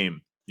the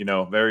game,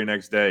 very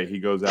next day, he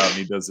goes out and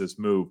he does this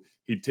move.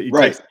 He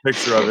takes a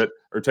picture of it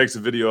or takes a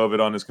video of it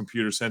on his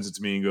computer, sends it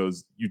to me, and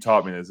goes, "You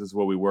taught me this. This is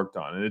what we worked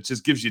on." And it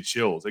just gives you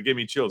chills. It gave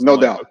me chills. No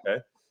doubt.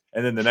 Okay.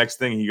 And then the next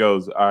thing he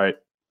goes, "All right,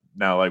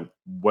 now, like,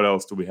 what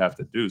else do we have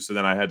to do?" So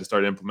then I had to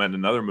start implementing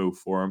another move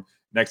for him.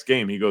 Next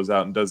game, he goes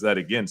out and does that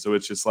again. So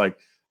it's just like,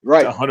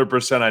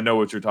 100%. I know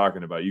what you're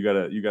talking about. You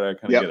gotta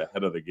kind of get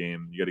ahead of the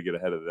game. You got to get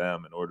ahead of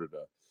them in order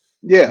to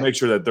make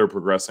sure that they're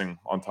progressing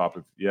on top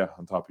of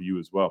you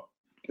as well.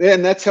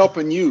 And that's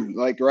helping you,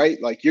 like,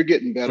 right? Like you're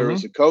getting better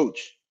as a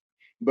coach,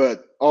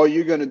 but all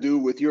you're going to do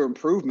with your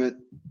improvement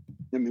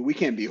I mean, we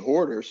can't be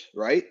hoarders,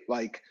 right?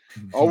 Like,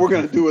 all we're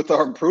going to do with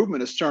our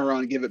improvement is turn around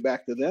and give it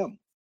back to them.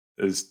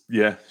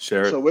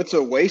 Share it. So it's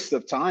a waste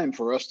of time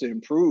for us to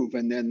improve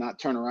and then not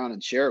turn around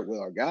and share it with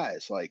our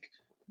guys. Like,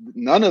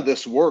 none of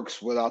this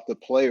works without the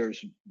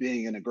players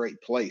being in a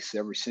great place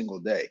every single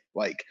day.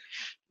 Like,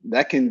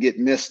 that can get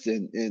missed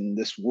in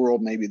this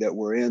world maybe that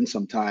we're in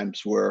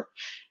sometimes, where,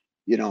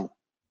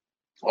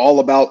 all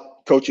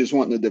about coaches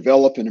wanting to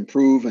develop and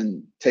improve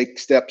and take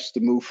steps to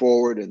move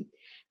forward and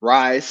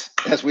rise,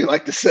 as we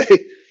like to say.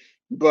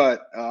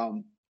 But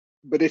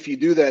if you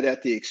do that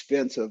at the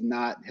expense of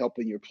not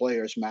helping your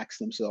players max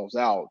themselves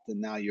out, then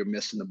now you're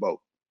missing the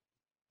boat.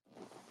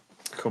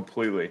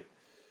 Completely.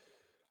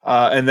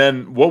 And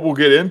then what we'll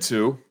get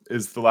into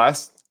is the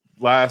last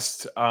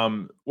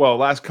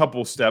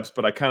couple steps,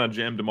 but I kind of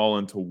jammed them all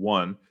into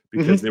one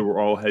because they were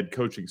all head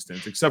coaching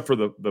stints, except for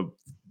the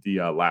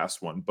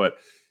last one. But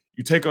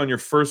you take on your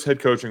first head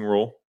coaching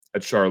role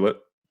at Charlotte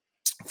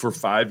for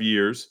 5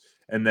 years,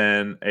 and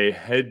then a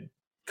head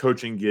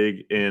coaching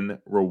gig in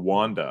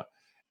Rwanda,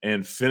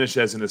 and finish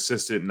as an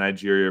assistant in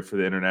Nigeria for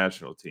the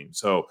international team.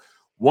 So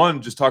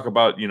one, just talk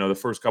about, the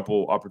first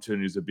couple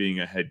opportunities of being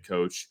a head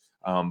coach,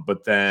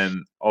 but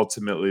then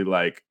ultimately,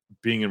 like,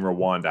 being in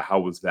Rwanda, how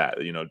was that?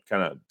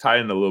 Kind of tie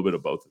in a little bit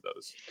of both of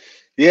those.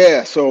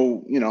 Yeah.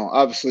 So,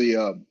 obviously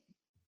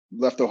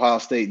left Ohio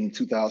State in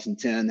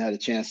 2010, had a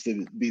chance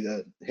to be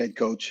the head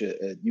coach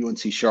at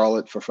UNC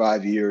Charlotte for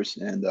 5 years,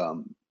 and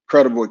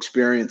incredible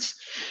experience.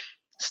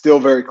 Still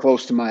very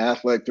close to my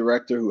athletic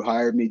director who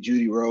hired me,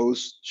 Judy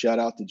Rose. Shout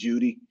out to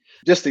Judy.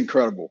 Just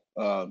incredible.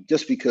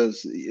 Just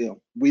because,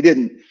 we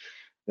did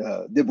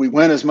we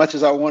win as much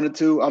as I wanted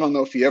to? I don't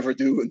know if you ever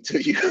do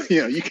until you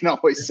can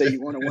always say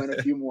you want to win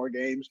a few more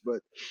games,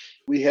 but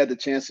we had the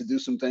chance to do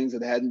some things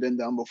that hadn't been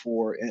done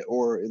before,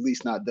 or at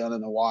least not done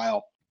in a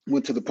while.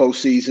 Went to the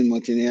postseason,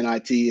 went to the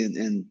NIT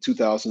in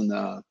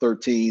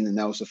 2013, and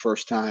that was the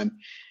first time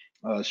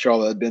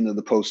Charlotte had been to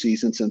the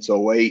postseason since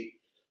 2008.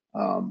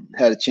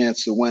 Had a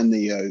chance to win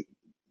the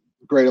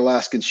Great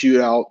Alaskan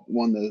Shootout,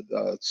 won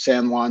the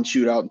San Juan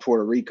Shootout in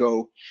Puerto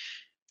Rico.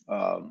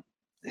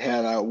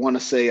 Had, I want to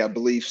say, I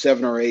believe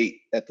 7 or 8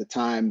 at the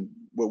time,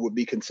 what would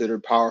be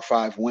considered Power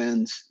 5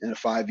 wins in a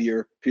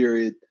 5-year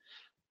period.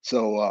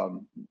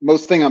 So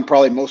most thing I'm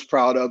probably most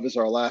proud of is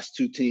our last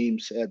 2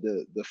 teams had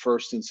the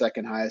first and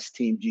second highest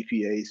team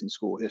GPAs in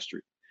school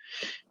history.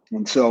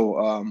 And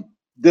so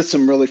did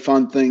some really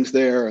fun things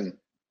there, and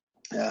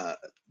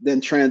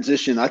then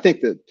transition. I think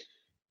that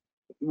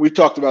we've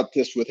talked about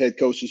this with head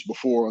coaches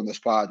before on this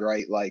pod,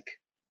 right? Like,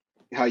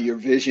 how your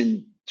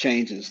vision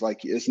changes.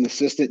 Like, as an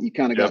assistant, you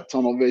kind of got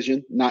tunnel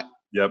vision, not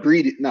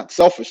greedy, not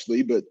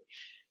selfishly, but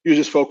you're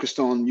just focused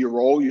on your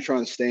role. You're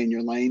trying to stay in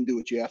your lane, do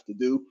what you have to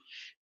do.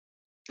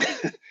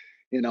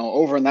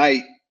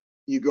 Overnight,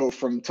 you go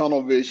from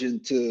tunnel vision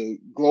to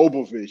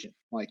global vision.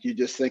 Like, you're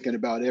just thinking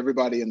about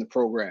everybody in the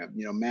program,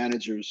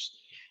 managers,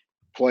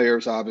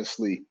 players,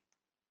 obviously,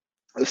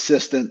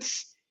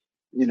 assistants,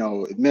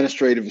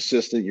 administrative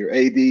assistant, your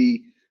AD,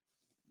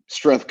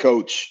 strength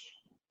coach,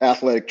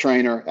 athletic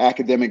trainer,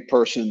 academic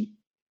person,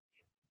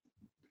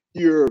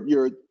 your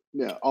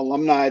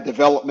alumni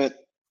development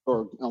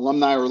or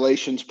alumni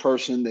relations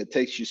person that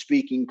takes you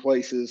speaking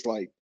places.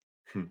 Like,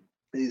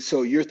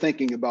 so you're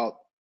thinking about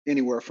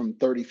anywhere from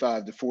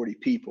 35 to 40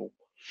 people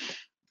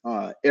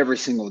every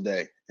single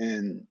day.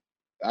 And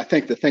I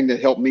think the thing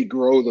that helped me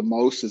grow the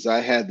most is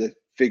I had to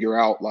figure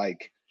out,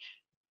 like,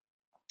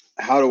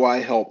 how do I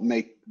help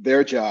make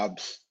their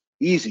jobs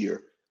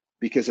easier?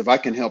 Because if I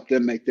can help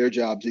them make their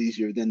jobs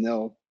easier, then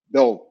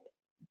they'll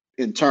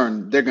in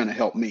turn, they're going to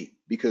help me,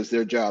 because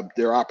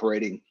they're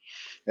operating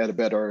at a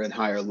better and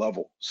higher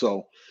level.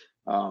 So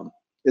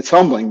it's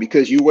humbling,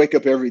 because you wake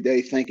up every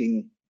day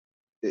thinking,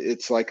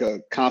 it's like a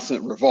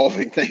constant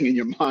revolving thing in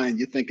your mind.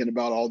 You're thinking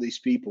about all these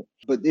people.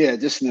 But yeah,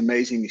 just an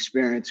amazing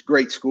experience,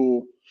 great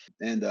school,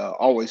 and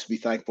always be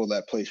thankful to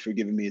that place for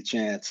giving me a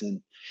chance.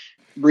 And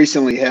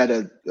recently had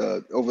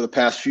over the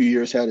past few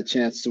years, had a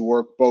chance to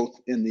work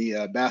both in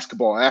the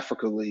Basketball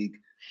Africa League,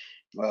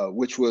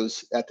 which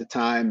was at the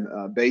time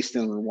based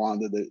in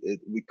Rwanda.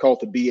 We call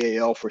it the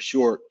BAL for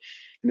short,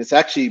 and it's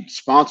actually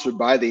sponsored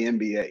by the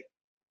NBA.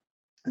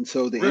 And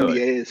so the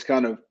NBA has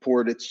kind of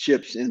poured its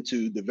chips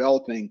into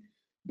developing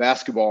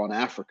basketball in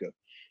Africa,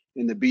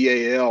 and the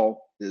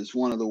BAL is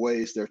one of the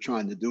ways they're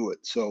trying to do it.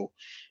 So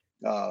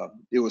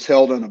it was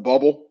held in a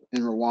bubble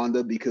in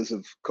Rwanda because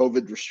of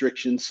COVID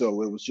restrictions.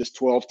 So it was just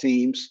 12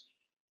 teams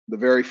the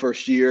very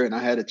first year, and I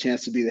had a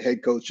chance to be the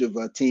head coach of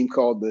a team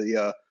called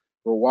the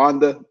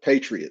Rwanda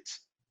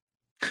Patriots.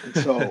 And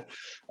so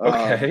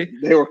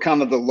they were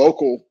kind of the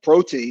local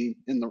pro team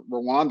in the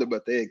Rwanda,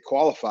 but they had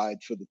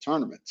qualified for the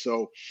tournament.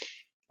 So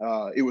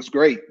it was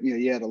great.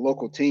 You had a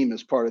local team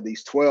as part of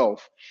these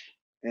 12.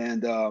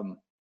 And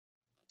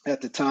at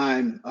the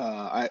time,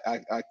 I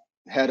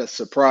had a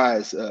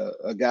surprise,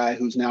 a guy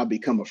who's now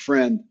become a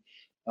friend,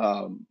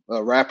 a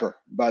rapper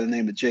by the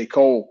name of J.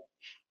 Cole,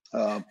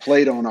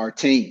 played on our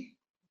team.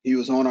 He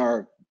was on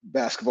our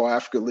Basketball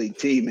Africa League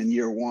team in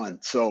year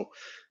 1. So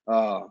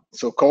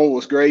So Cole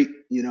was great.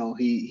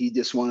 He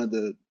just wanted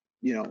to,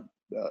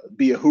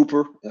 be a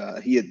hooper.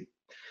 He had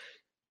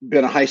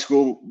been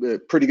a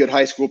pretty good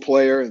high school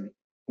player, and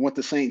went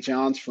to St.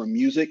 John's for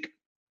music.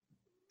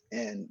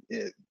 And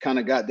it kind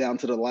of got down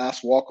to the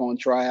last walk-on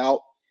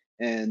tryout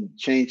and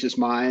changed his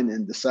mind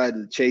and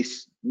decided to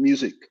chase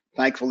music,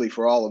 thankfully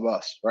for all of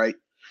us, right?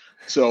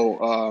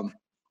 So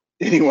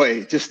anyway,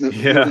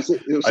 Yeah.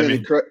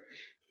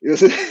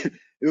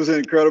 it was an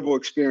incredible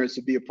experience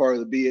to be a part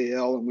of the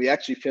BAL, and we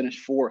actually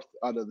finished fourth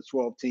out of the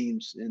 12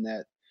 teams in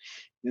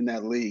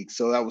that league.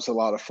 So that was a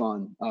lot of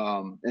fun.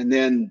 And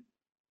then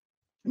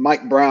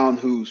Mike Brown,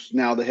 who's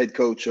now the head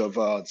coach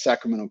of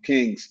Sacramento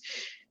Kings,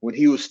 when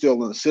he was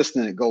still an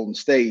assistant at Golden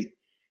State,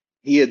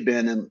 he had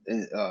been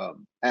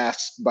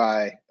asked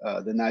by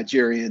the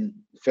Nigerian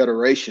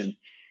Federation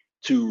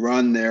to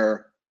run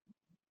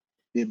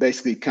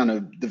basically kind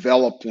of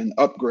develop and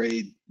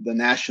upgrade the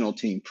national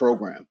team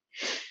program.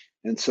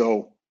 And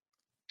so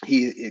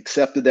he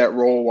accepted that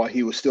role while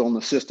he was still an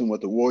assistant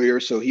with the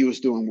Warriors. So he was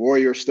doing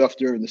Warrior stuff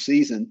during the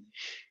season,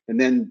 and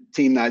then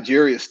Team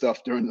Nigeria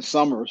stuff during the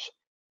summers.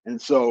 And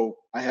so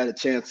I had a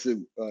chance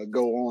to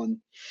go on,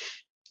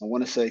 I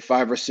want to say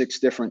 5 or 6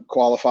 different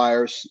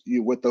qualifiers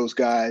with those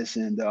guys,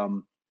 and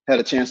had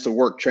a chance to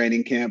work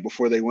training camp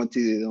before they went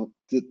to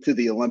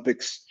the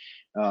Olympics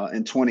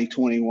in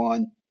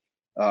 2021.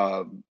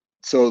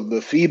 So the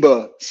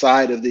FIBA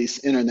side of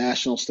this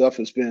international stuff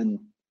has been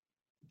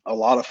a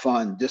lot of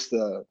fun, just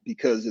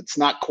because it's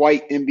not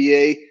quite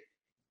NBA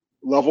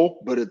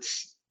level, but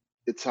it's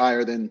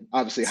higher than,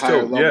 obviously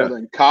higher level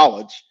than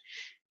college.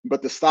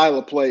 But the style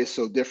of play is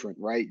so different,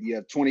 right? You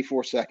have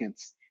 24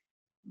 seconds.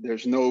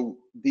 There's no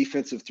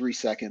defensive 3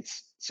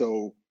 seconds.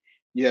 So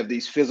you have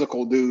these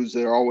physical dudes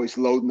that are always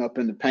loading up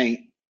in the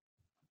paint,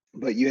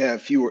 but you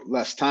have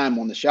less time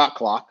on the shot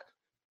clock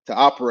to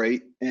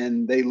operate,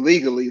 and they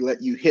legally let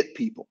you hit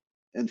people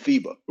in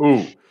FIBA.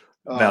 Ooh,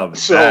 now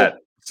that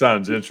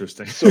sounds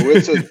interesting. So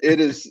it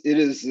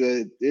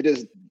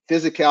is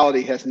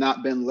physicality has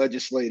not been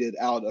legislated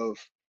out of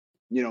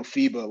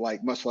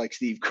FIBA, much like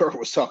Steve Kerr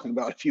was talking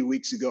about a few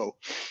weeks ago,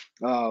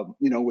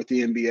 with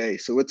the NBA.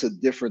 So it's a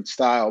different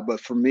style. But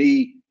for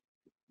me,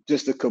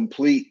 just a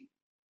complete,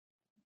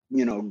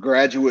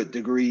 graduate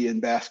degree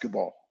in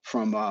basketball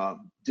from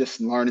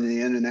just learning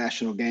the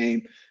international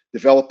game,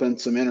 developing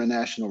some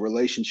international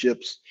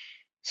relationships.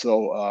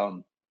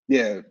 So,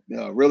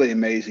 really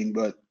amazing.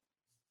 But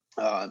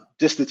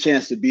just the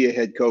chance to be a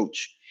head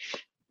coach,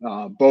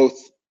 both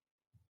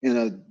in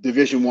a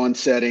Division I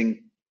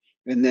setting,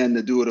 and then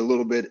to do it a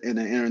little bit in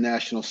an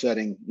international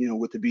setting,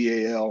 with the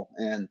BAL,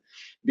 and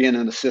being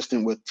an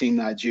assistant with Team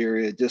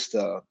Nigeria, just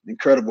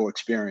incredible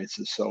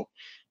experiences. So,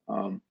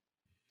 And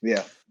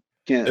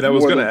I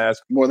was going to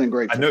ask, more than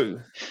grateful.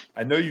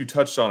 I know you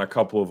touched on a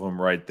couple of them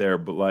right there,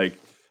 but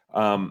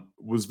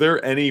was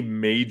there any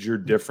major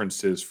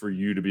differences for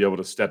you to be able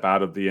to step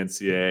out of the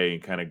NCAA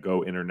and kind of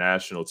go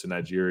international to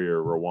Nigeria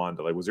or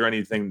Rwanda? Was there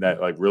anything that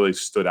really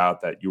stood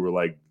out that you were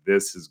like,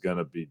 this is going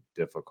to be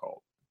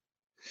difficult?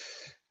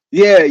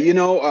 Yeah,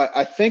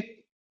 I think,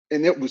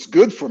 and it was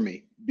good for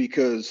me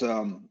because,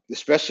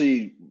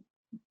 especially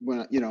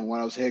when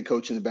I was head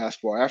coach in the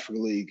Basketball Africa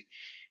League,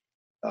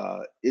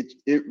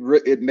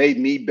 it made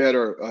me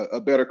a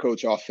better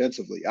coach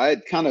offensively. I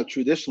had kind of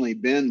traditionally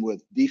been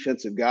with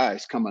defensive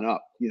guys coming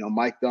up.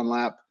 Mike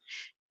Dunlap,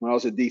 when I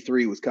was at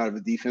D3, was kind of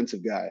a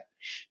defensive guy.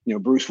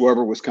 Bruce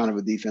Weber was kind of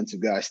a defensive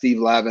guy. Steve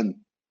Lavin,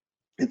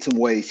 in some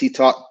ways, he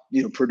taught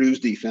Purdue's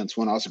defense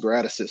when I was a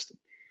grad assistant.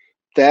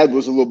 Thad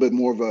was a little bit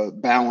more of a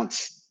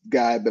balanced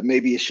guy, but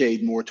maybe a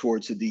shade more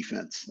towards the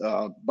defense.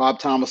 Bob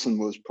Thomason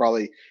was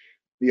probably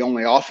the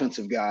only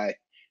offensive guy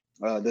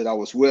that I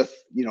was with,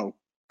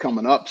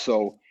 coming up.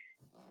 So,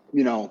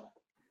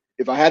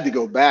 if I had to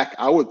go back,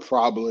 I would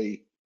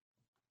probably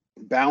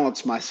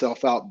balance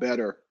myself out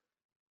better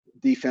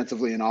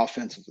defensively and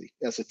offensively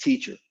as a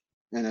teacher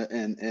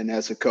and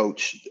as a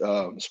coach,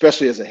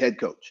 especially as a head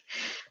coach.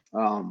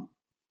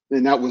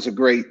 And that was a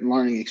great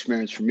learning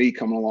experience for me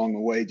coming along the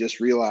way.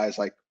 Just realized,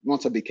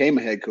 once I became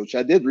a head coach,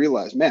 I did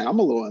realize, man, I'm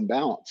a little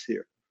imbalanced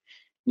here.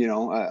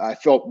 I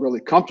felt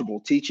really comfortable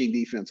teaching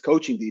defense,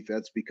 coaching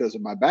defense because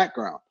of my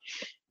background.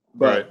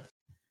 But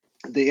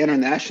the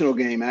international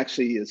game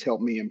actually has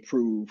helped me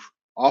improve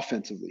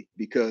offensively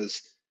because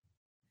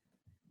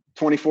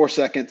 24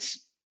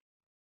 seconds,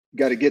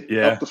 got to get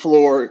up the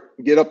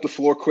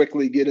floor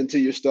quickly, get into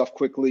your stuff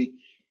quickly,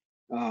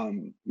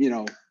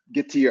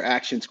 get to your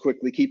actions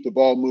quickly, keep the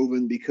ball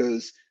moving,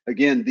 because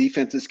again,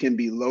 defenses can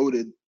be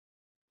loaded.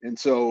 And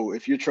so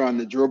if you're trying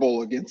to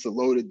dribble against a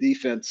loaded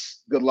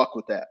defense, good luck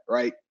with that,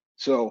 right?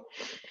 So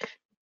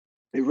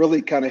it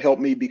really kind of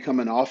helped me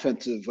become an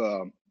offensive,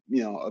 a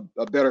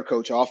better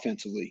coach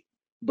offensively.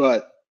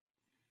 But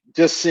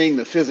just seeing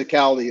the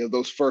physicality of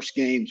those first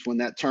games when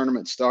that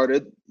tournament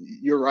started,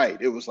 you're right.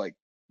 It was like,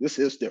 this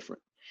is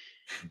different.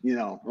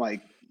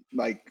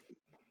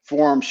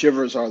 Forearm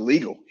shivers are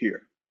legal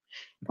here.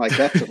 That's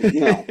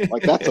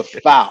a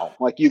foul.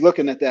 You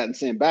looking at that and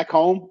saying, back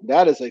home,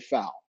 that is a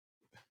foul.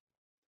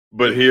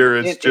 But here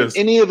it's in just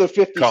any of the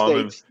 50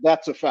 common. states,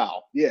 that's a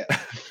foul. Yeah.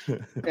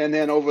 And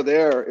then over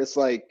there, it's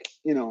like,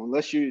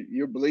 unless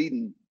you're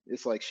bleeding,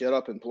 it's like, shut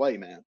up and play,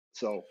 man.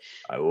 So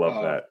I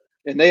love that.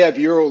 and they have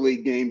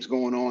EuroLeague games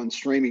going on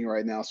streaming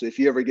right now. So if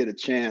you ever get a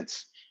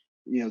chance,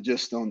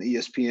 just on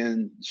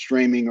ESPN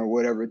streaming or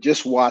whatever,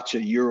 just watch a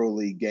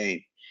EuroLeague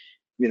game,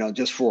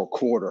 just for a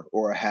quarter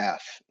or a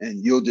half,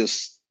 and you'll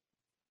just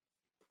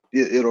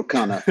it'll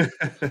kind of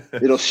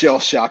it'll shell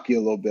shock you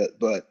a little bit.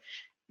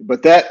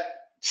 But that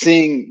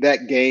seeing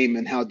that game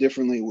and how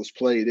differently it was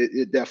played,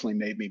 it definitely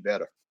made me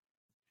better.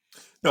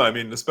 No, I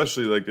mean,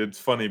 especially like it's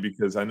funny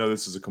because I know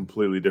this is a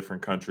completely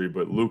different country,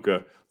 but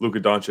Luka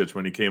Doncic,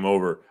 when he came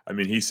over, I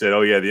mean, he said,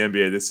 "Oh yeah, the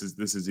NBA, this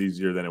is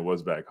easier than it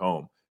was back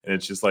home." And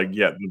it's just like,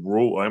 yeah, the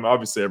rule. I mean,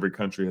 obviously, every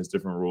country has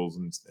different rules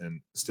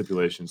and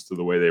stipulations to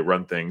the way they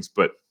run things,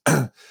 but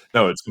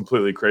no, it's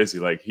completely crazy.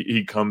 Like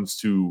he comes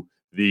to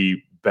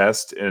the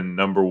best and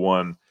number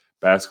one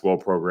basketball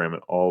program in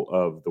all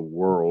of the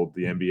world,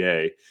 the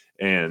NBA,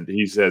 and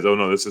he says, "Oh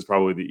no, this is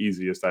probably the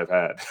easiest I've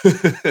had."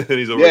 And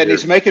he's over and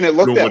he's making it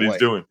look doing that what way. he's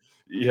doing.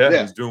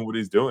 Yeah, he's doing what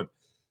he's doing.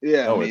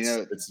 Yeah, No, I mean,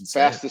 it's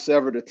insane. fastest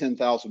ever to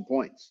 10,000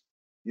 points.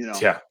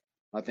 Yeah,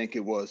 I think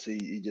it was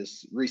he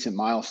just recent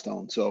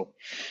milestone. So,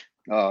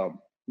 but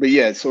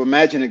yeah, so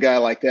imagine a guy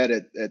like that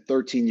at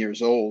 13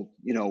 years old,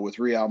 with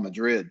Real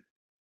Madrid.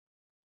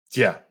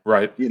 Yeah,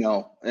 right.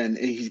 And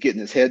he's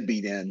getting his head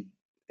beat in,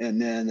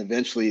 and then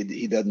eventually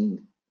he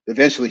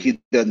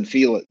doesn't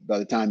feel it by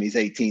the time he's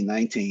 18,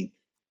 19.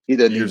 He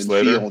doesn't Years even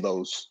later. feel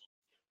those.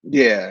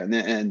 Yeah,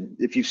 and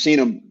if you've seen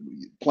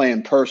him play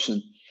in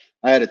person,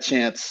 I had a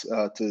chance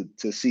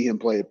to see him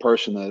play in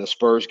person at a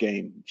Spurs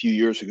game a few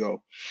years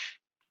ago,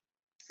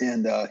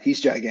 and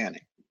he's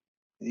gigantic.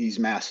 He's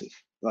massive.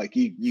 Like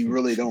you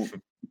really don't,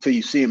 until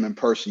you see him in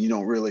person, you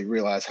don't really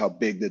realize how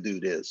big the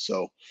dude is.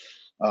 So,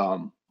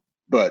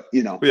 but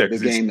the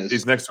game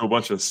he's next to a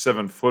bunch of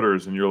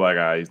 7-footers, and you're like,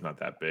 he's not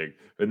that big.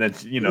 And then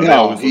they no,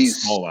 always look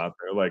small out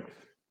there. Like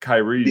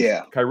Kyrie.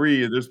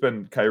 There's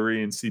been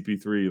Kyrie and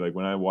CP3. Like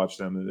when I watch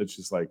them, it's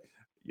just like,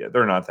 yeah,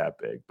 they're not that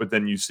big. But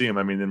then you see them.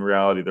 I mean, in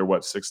reality, they're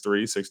what,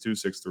 6'3", 6'2",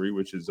 6'3",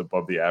 which is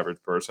above the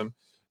average person.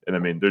 And I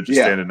mean, they're just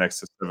standing next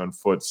to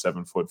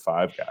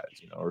 7'5" guys,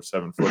 or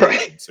 7-footers,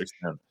 right. and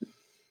 6'10".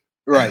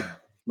 Right.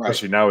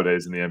 Especially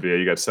nowadays in the NBA,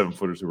 you got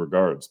 7-footers who are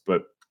guards.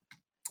 But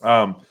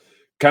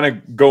kind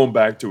of going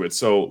back to it.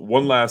 So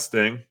one last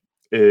thing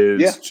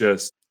is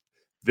just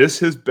this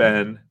has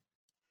been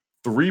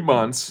 3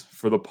 months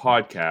for the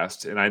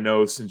podcast. And I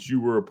know since you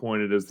were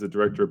appointed as the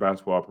director of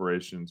basketball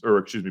operations,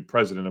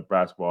 president of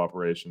basketball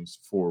operations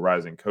for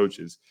Rising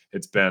Coaches,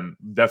 it's been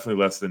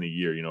definitely less than a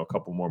year, a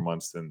couple more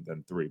months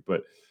than 3.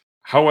 But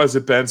how has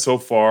it been so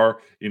far?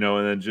 And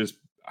then just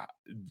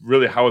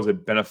really, how has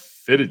it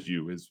benefited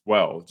you as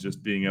well?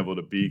 Just being able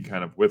to be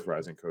kind of with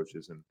Rising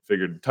Coaches, and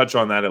figured to touch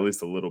on that at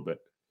least a little bit.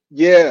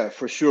 Yeah,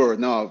 for sure.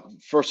 No,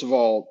 first of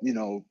all,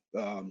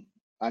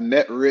 I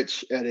met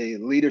Rich at a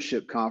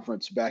leadership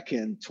conference back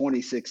in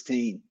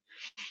 2016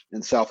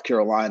 in South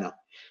Carolina.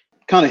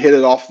 Kind of hit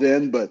it off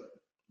then, but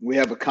we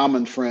have a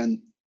common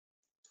friend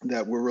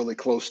that we're really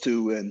close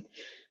to,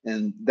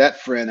 and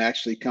that friend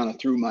actually kind of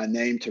threw my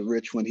name to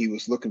Rich when he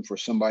was looking for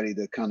somebody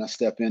to kind of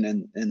step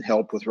in and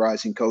help with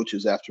Rising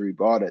Coaches after he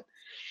bought it.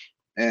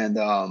 And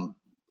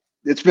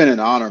it's been an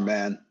honor,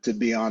 man, to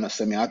be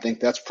honest. I mean, I think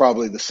that's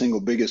probably the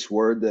single biggest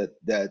word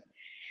that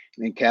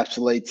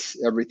encapsulates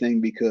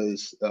everything,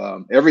 because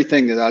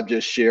everything that I've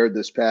just shared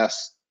this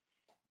past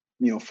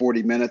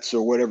 40 minutes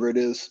or whatever it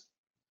is,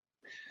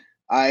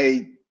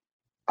 I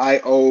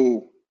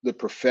owe the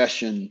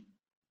profession,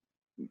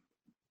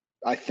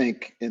 I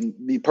think, and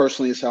me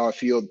personally is how I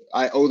feel,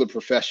 I owe the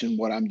profession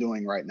what I'm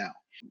doing right now.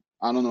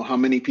 I don't know how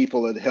many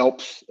people it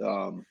helps,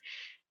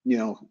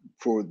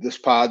 for this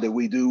pod that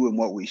we do and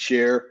what we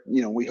share.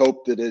 We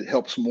hope that it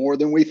helps more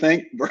than we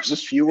think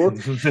versus fewer,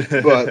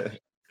 but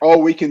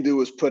all we can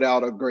do is put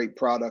out a great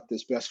product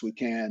as best we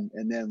can,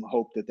 and then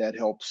hope that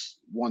helps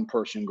one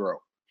person grow.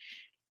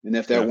 And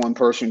if that one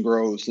person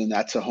grows, then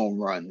that's a home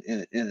run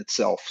in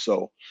itself.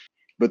 So,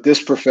 but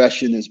this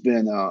profession has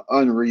been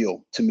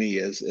unreal to me,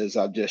 as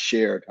I've just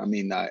shared. I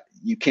mean,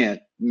 you can't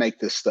make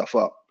this stuff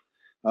up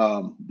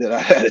that I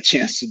had a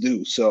chance to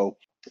do. So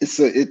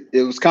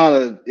it was kind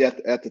of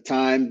at the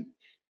time,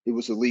 it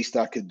was the least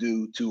I could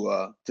do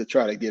to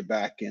try to get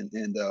back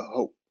and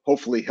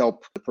hopefully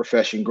help the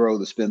profession grow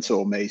that's been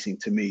so amazing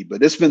to me.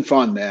 But it's been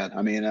fun, man.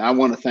 I mean, I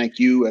want to thank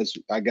you, as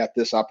I got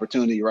this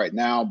opportunity right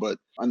now, but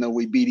I know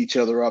we beat each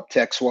other up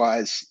text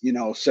wise,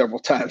 several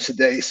times a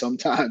day,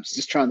 sometimes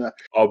just trying to.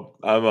 I'm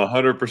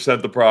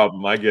 100% the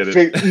problem. I get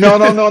it. No.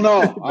 No,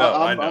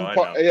 I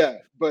know. Yeah,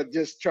 but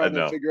just trying to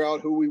know. figure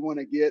out who we want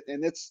to get.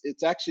 And it's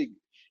actually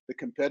the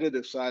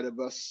competitive side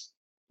of us,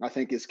 I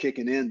think, is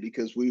kicking in,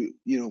 because we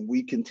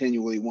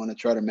continually want to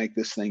try to make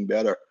this thing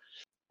better.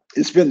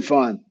 It's been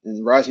fun,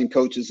 and Rising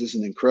Coaches is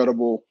an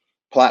incredible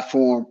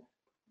platform.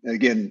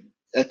 Again,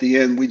 at the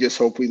end, we just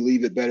hope we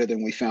leave it better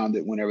than we found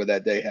it whenever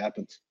that day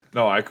happens.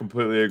 No, I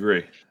completely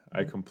agree.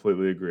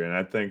 And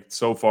I think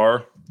so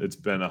far it's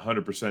been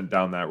 100%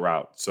 down that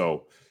route.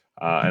 So,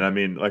 and I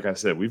mean, like I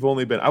said,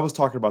 I was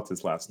talking about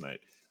this last night.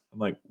 I'm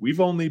like, we've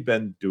only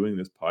been doing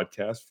this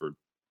podcast for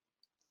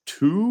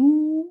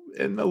 2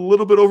 and a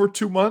little bit over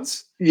 2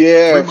 months.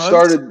 Yeah, 3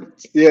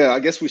 months. I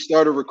guess we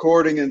started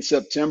recording in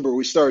September.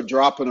 We started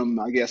dropping them,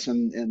 I guess,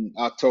 in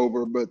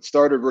October, but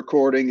started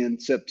recording in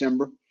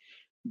September.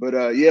 But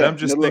And I'm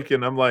just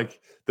thinking, I'm like,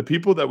 the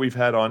people that we've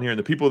had on here and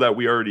the people that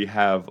we already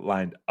have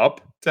lined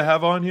up to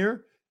have on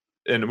here,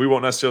 and we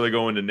won't necessarily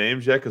go into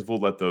names yet because we'll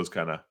let those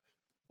kind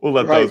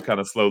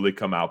of slowly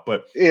come out.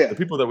 But the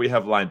people that we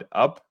have lined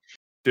up,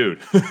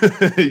 dude,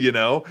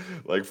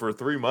 like for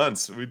 3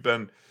 months, we've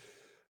been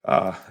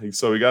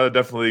so we got to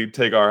definitely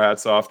take our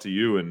hats off to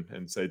you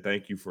and say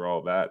thank you for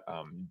all that.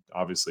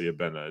 Obviously, have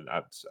been an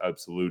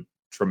absolute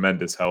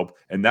tremendous help,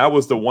 and that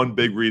was the one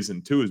big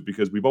reason too, is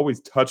because we've always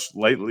touched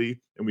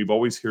lightly and we've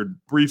always heard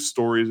brief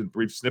stories and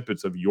brief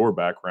snippets of your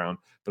background.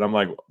 But I'm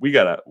like, we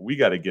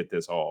gotta get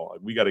this all.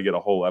 We got to get a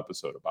whole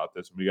episode about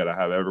this, and we got to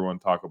have everyone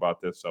talk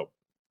about this. So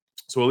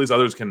at least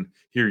others can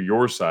hear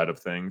your side of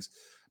things,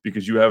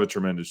 because you have a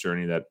tremendous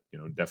journey that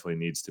definitely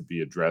needs to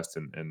be addressed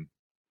and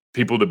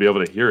people to be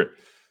able to hear it.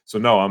 So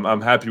no,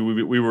 I'm happy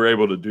we were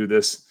able to do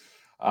this.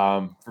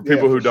 For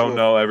people who don't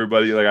know,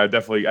 everybody, like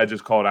I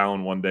just called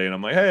Alan one day and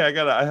I'm like, hey,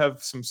 I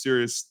have something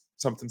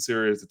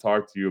serious to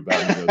talk to you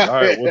about. And he goes, all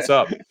right, what's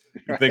up?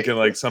 You're thinking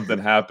like something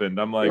happened.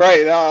 I'm like,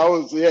 right. I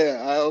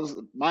was,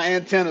 my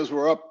antennas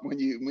were up when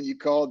you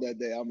called that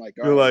day. I'm like,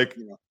 you're like,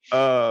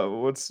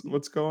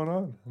 what's going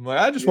on? I'm like,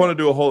 I just want to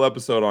do a whole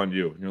episode on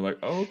you. And you're like,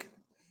 oh, okay.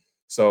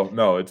 So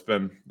no, it's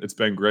been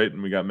great.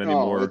 And we got many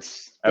more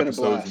episodes,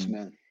 blast,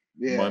 man.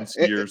 Months,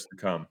 years to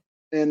come.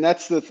 And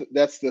that's the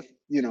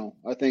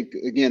I think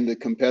again, the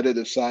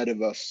competitive side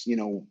of us,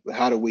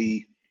 how do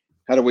we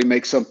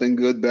make something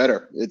good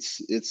better? It's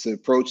the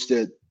approach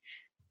that,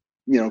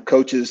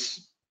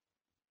 coaches,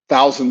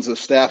 thousands of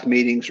staff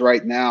meetings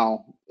right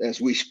now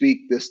as we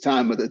speak this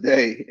time of the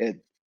day at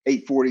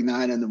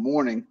 8:49 in the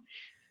morning,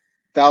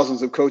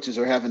 thousands of coaches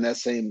are having that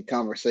same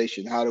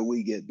conversation. How do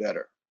we get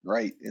better?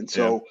 Right. And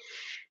so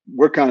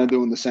we're kind of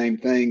doing the same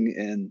thing.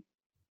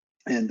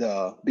 And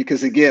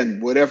because again,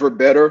 whatever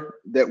better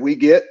that we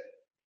get,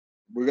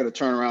 we're going to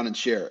turn around and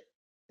share it.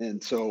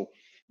 And so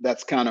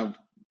that's kind of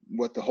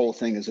what the whole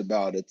thing is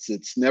about.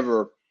 It's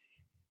never,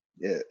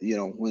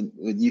 when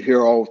you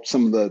hear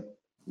some of the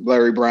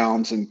Larry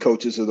Browns and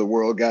coaches of the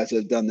world, guys that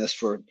have done this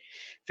for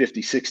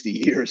 50, 60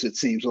 years, it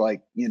seems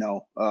like,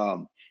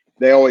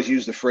 they always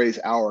use the phrase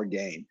our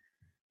game,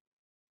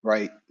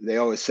 right? They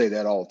always say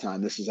that all the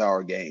time. This is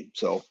our game.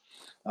 So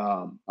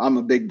I'm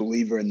a big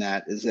believer in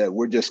that, is that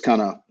we're just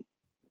kind of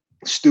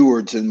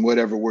stewards in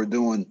whatever we're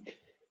doing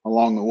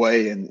along the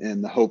way,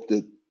 and the hope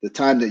that the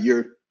time that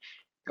you're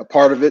a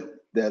part of it,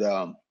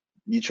 that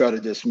you try to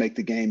just make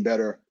the game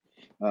better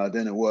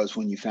than it was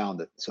when you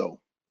found it. So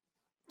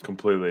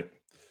completely.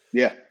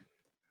 Yeah.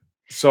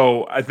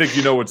 So I think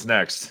you know what's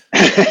next.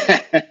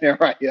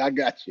 Right. Yeah, I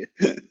got you.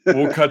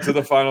 We'll cut to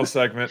the final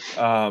segment.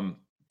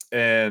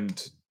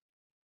 And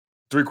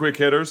 3 quick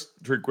hitters,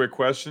 3 quick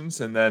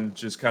questions, and then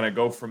just kind of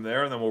go from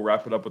there. And then we'll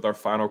wrap it up with our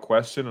final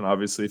question. And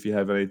obviously, if you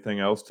have anything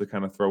else to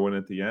kind of throw in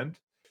at the end.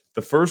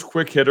 The first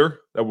quick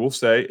hitter that we'll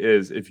say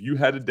is, if you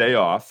had a day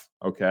off,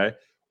 okay,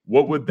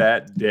 what would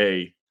that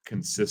day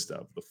consist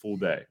of, the full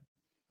day?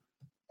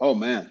 Oh,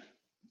 man.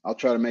 I'll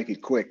try to make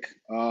it quick.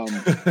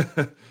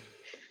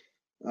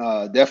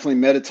 Definitely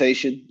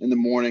meditation in the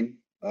morning,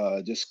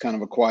 just kind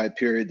of a quiet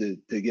period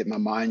to get my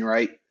mind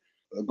right.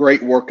 A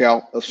great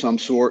workout of some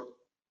sort,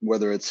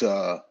 whether it's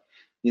a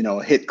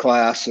HIIT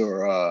class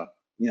or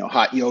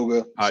hot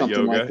yoga,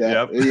 something like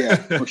that. Yep. Yeah,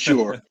 for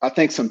sure. I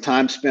think some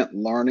time spent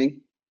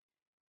learning,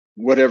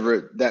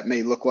 whatever that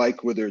may look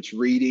like, whether it's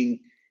reading,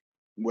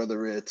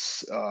 whether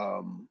it's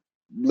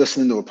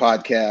listening to a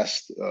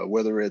podcast,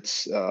 whether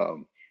it's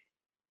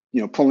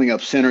pulling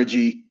up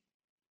Synergy,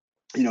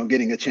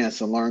 getting a chance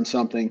to learn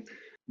something.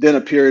 Then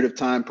a period of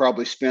time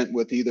probably spent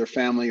with either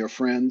family or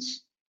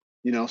friends,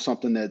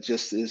 something that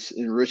just is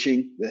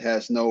enriching, that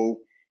has no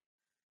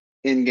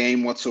end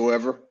game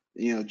whatsoever,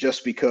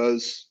 just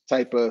because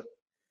type of,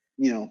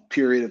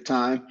 period of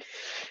time.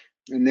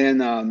 And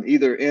then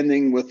either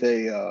ending with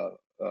a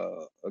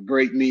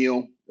great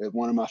meal at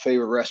one of my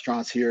favorite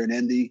restaurants here in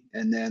Indy,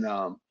 and then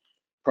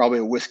probably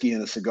a whiskey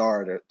and a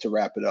cigar to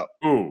wrap it up.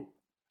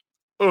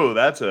 Oh,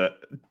 that's a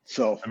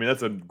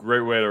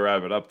great way to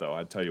wrap it up, though.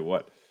 I tell you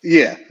what.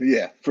 Yeah,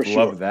 for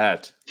sure. Love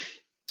that.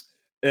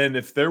 And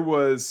if there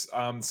was,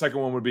 the second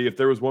one would be, if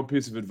there was one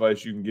piece of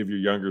advice you can give your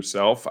younger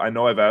self. I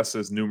know I've asked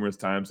this numerous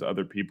times to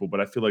other people, but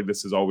I feel like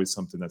this is always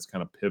something that's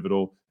kind of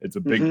pivotal. It's a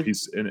big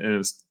piece, and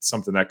it's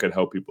something that could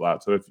help people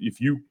out. So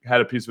if you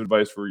had a piece of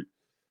advice for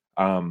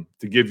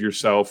to give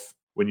yourself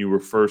when you were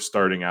first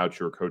starting out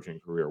your coaching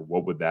career,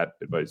 what would that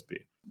advice be?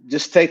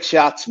 Just take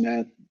shots,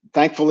 man.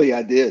 Thankfully,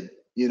 I did.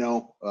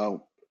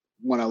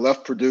 When I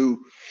left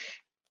Purdue,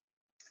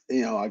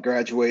 I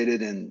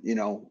graduated, and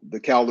the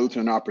Cal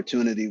Lutheran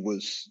opportunity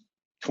was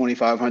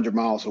 2,500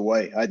 miles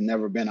away. I'd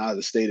never been out of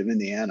the state of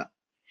Indiana,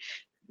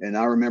 and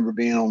I remember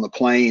being on the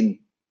plane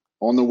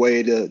on the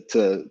way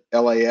to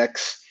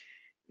LAX,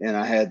 and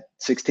I had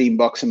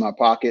 $16 in my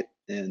pocket,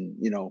 and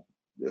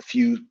a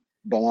few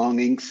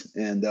belongings,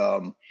 and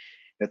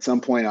at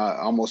some point I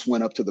almost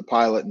went up to the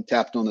pilot and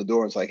tapped on the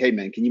door. It's like, hey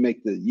man, can you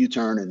make the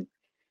U-turn and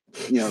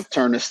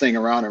turn this thing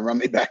around and run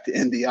me back to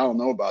Indy? I don't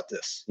know about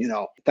this.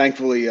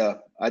 Thankfully,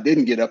 I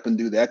didn't get up and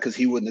do that because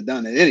he wouldn't have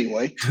done it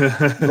anyway.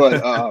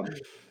 But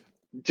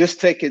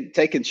just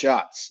taking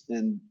shots,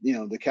 and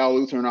the Cal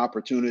Lutheran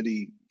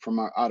opportunity from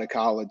out of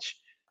college,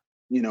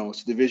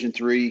 it's Division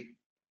III,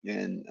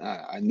 and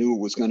I knew it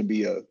was going to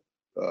be a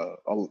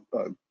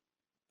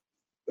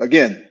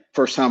again,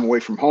 first time away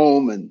from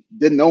home, and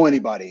didn't know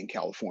anybody in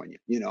California.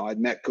 I'd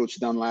met Coach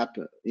Dunlap,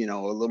 a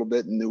little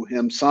bit, and knew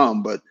him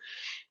some, but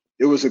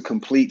it was a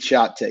complete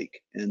shot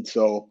take. And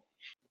so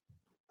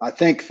I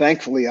think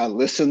thankfully I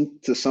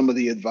listened to some of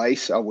the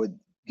advice I would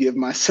give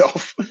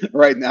myself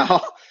right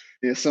now.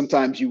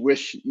 Sometimes you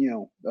wish,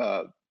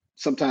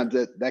 sometimes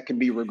that can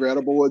be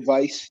regrettable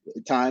advice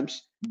at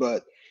times,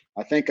 but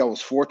I think I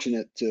was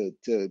fortunate to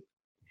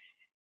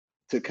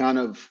kind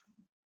of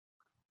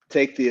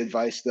take the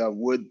advice that I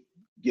would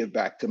give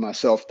back to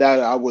myself,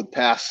 that I would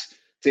pass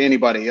to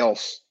anybody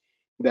else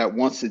that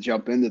wants to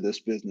jump into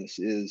this business.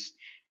 Is,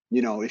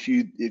 if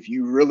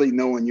you really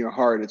know in your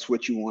heart it's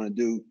what you want to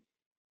do,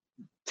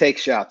 take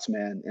shots,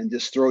 man, and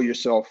just throw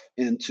yourself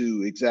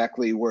into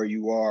exactly where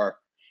you are.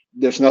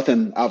 There's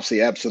nothing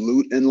obviously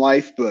absolute in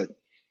life, but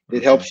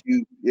it helps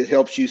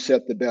you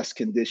set the best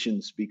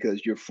conditions,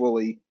 because you're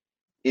fully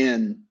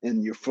in,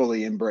 and you're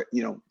fully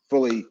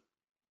fully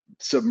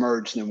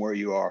submerged in where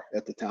you are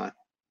at the time.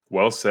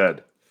 Well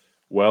said.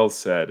 Well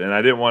said. And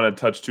I didn't want to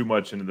touch too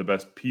much into the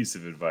best piece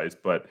of advice,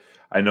 but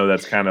I know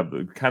that's kind of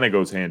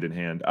goes hand in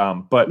hand.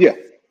 But yeah,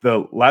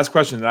 the last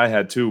question that I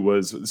had too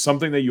was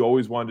something that you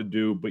always wanted to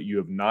do, but you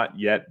have not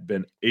yet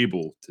been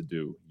able to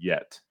do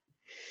yet.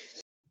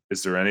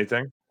 Is there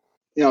anything?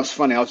 It's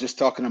funny. I was just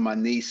talking to my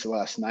niece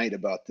last night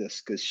about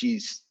this, because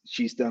she's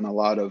done a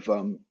lot of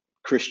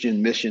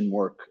Christian mission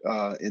work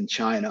in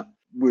China.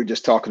 We were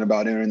just talking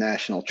about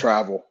international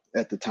travel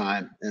at the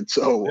time, and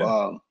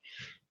so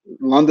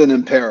London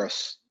and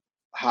Paris,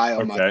 high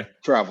on my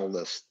travel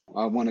list.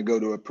 I want to go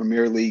to a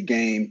Premier League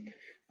game.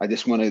 I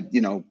just want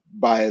to,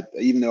 buy it,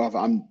 even though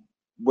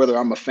whether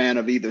I'm a fan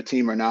of either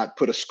team or not,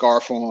 put a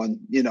scarf on,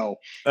 Yep.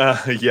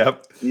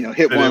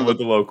 hit one with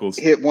the locals,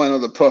 hit one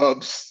of the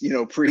pubs,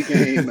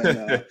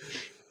 pregame,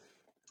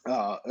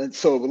 and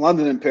so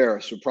London and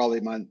Paris are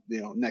probably my,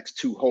 next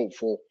two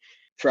hopeful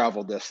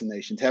travel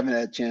destinations. Haven't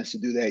had a chance to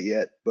do that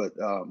yet, but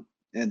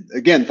and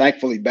again,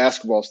 thankfully,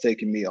 basketball's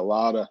taken me a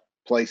lot of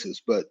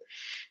places, but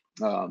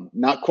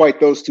not quite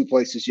those two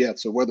places yet.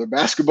 So whether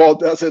basketball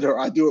does it or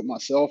I do it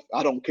myself,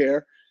 I don't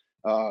care.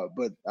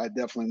 But I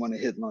definitely want to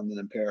hit London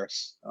and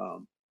Paris.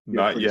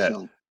 Not yet.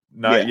 Soon.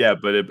 Not yet,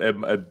 but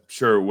I'm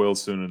sure it will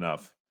soon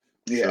enough.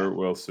 Sure it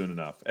will soon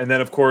enough. And then,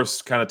 of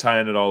course, kind of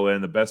tying it all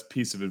in, the best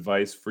piece of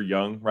advice for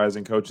young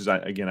rising coaches.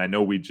 I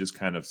know we just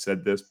kind of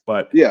said this,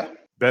 but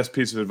best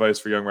piece of advice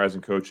for young rising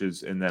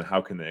coaches, and then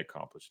how can they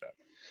accomplish that?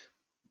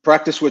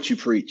 Practice what you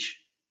preach.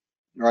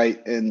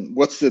 Right. And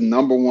what's the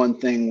number one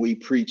thing we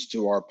preach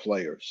to our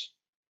players?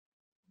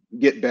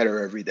 Get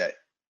better every day.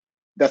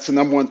 That's the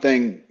number one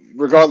thing,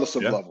 regardless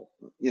of level.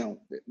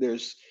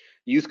 There's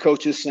youth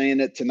coaches saying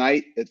it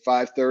tonight at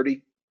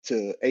 5:30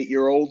 to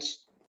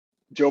 8-year-olds.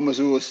 Joe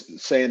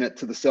Mazzulla's saying it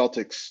to the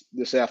Celtics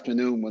this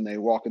afternoon when they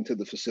walk into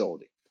the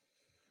facility.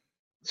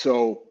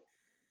 So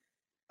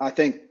I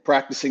think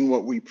practicing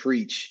what we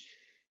preach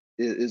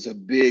is a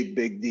big,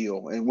 big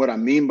deal. And what I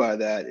mean by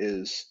that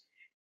is,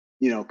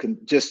 can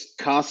just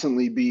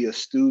constantly be a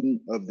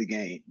student of the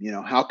game.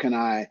 How can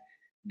I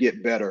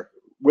get better,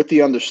 with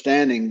the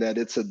understanding that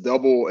it's a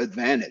double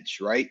advantage,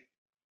 right?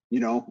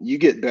 You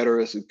get better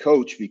as a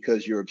coach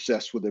because you're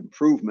obsessed with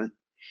improvement,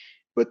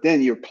 but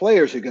then your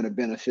players are going to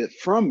benefit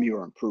from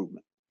your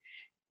improvement.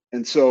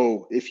 And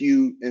so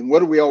and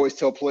what do we always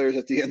tell players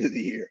at the end of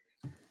the year?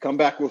 Come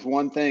back with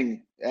one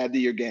thing, add to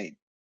your game.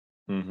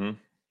 Mm-hmm.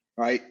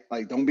 Right?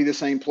 Like, don't be the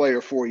same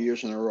player 4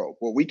 years in a row.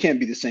 Well, we can't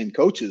be the same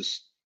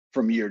coaches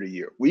from year to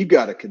year. We've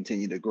got to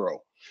continue to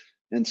grow.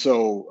 And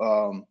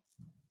so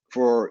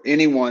for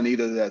anyone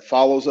either that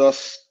follows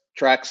us,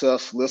 tracks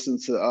us,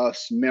 listens to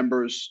us,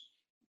 members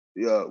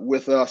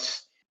with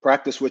us,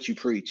 practice what you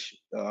preach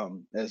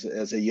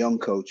as a young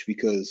coach,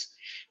 because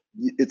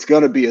it's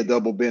going to be a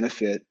double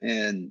benefit,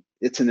 and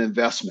it's an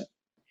investment.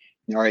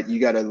 All right. You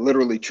got to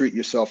literally treat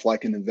yourself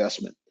like an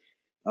investment,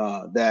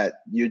 that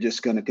you're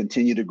just going to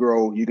continue to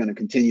grow. You're going to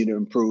continue to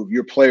improve.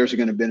 Your players are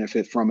going to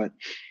benefit from it.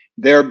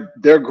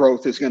 Their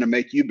growth is going to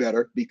make you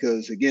better,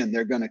 because again,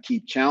 they're going to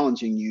keep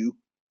challenging you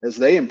as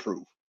they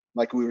improve,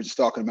 like we were just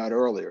talking about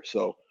earlier.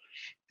 So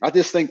I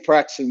just think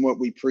practicing what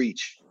we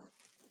preach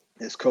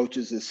as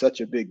coaches is such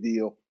a big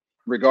deal,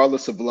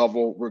 regardless of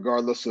level,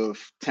 regardless of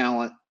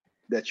talent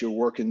that you're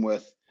working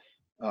with.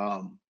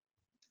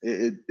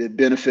 it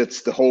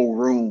benefits the whole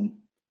room.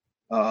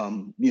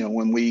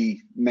 When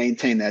we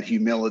maintain that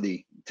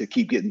humility to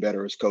keep getting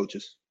better as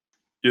coaches.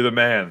 You're the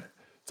man.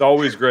 It's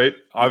always great.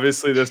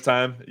 Obviously, this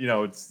time,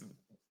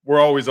 we're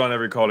always on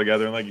every call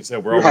together, and like you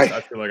said, we're always. Right.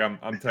 I feel like I'm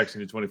texting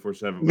you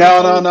 24/7.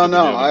 No.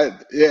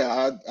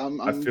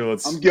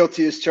 I'm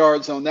guilty as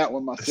charged on that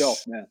one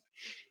myself, man.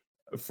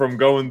 From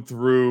going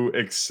through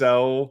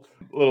Excel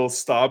little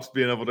stops,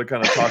 being able to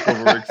kind of talk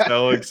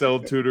over Excel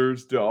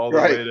tutors, to all the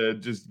way to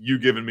just you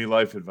giving me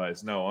life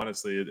advice. No,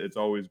 honestly, it's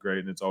always great,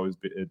 and it's always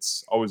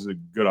a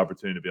good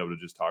opportunity to be able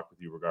to just talk with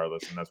you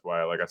regardless. And that's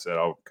why, like I said,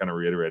 I'll kind of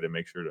reiterate and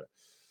make sure to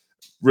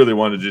really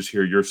want to just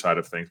hear your side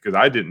of things, because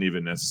I didn't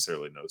even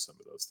necessarily know some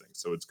of those things.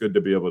 So it's good to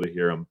be able to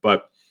hear them.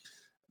 But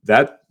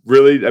that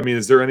really,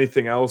 is there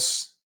anything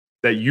else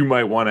that you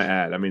might want to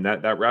add?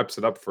 That wraps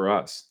it up for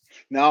us.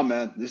 No,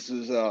 man, this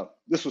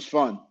was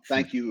fun.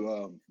 Thank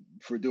you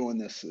for doing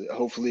this.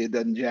 Hopefully, it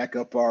doesn't jack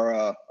up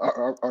our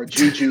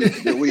juju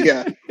that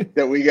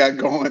we got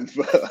going.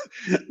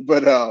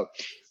 But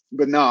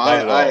no,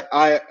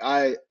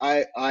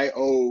 I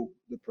owe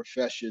the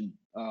profession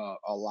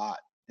a lot,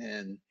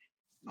 and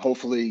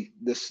hopefully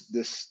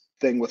this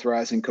thing with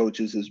Rising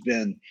Coaches has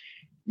been,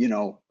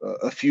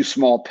 a few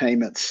small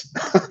payments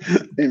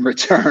in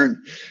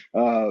return.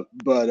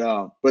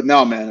 But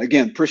no, man,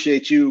 again,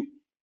 appreciate you.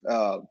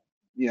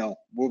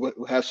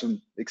 We'll have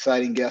some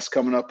exciting guests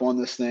coming up on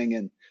this thing,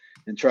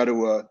 and try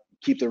to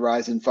keep the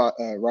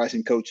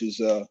Rising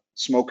Coaches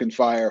smoke and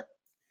fire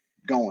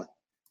going.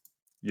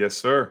 Yes,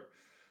 sir.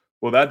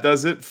 Well, that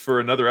does it for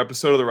another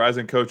episode of the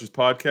Rising Coaches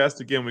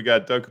podcast. Again, we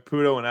got Doug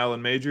Caputo and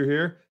Alan Major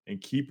here,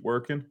 and keep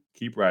working,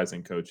 keep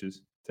rising,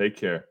 coaches. Take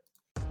care.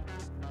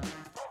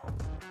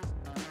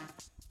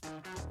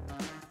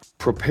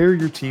 Prepare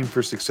your team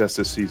for success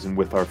this season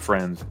with our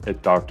friends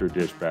at Dr.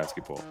 Dish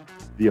Basketball,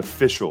 the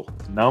official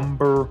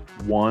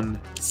 #1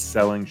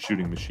 selling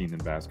shooting machine in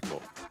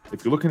basketball.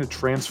 If you're looking to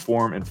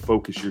transform and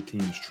focus your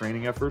team's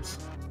training efforts,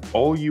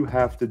 all you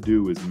have to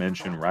do is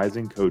mention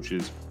Rising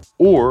Coaches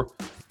or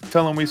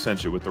tell them we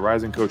sent you with the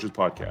Rising Coaches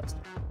podcast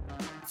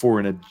for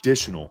an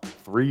additional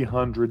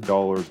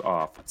 $300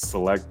 off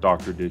select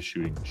Dr. Dish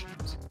shooting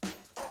machines.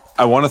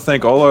 I want to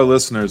thank all our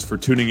listeners for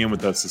tuning in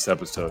with us this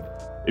episode.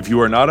 If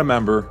you are not a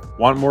member,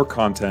 want more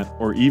content,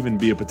 or even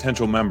be a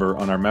potential member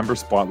on our member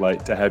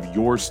spotlight to have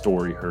your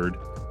story heard,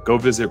 go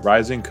visit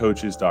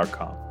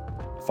risingcoaches.com.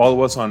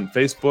 Follow us on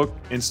Facebook,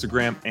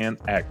 Instagram, and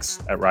X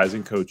at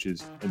Rising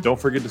Coaches. And don't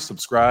forget to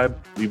subscribe,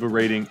 leave a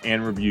rating,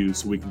 and review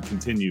so we can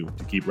continue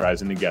to keep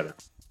rising together.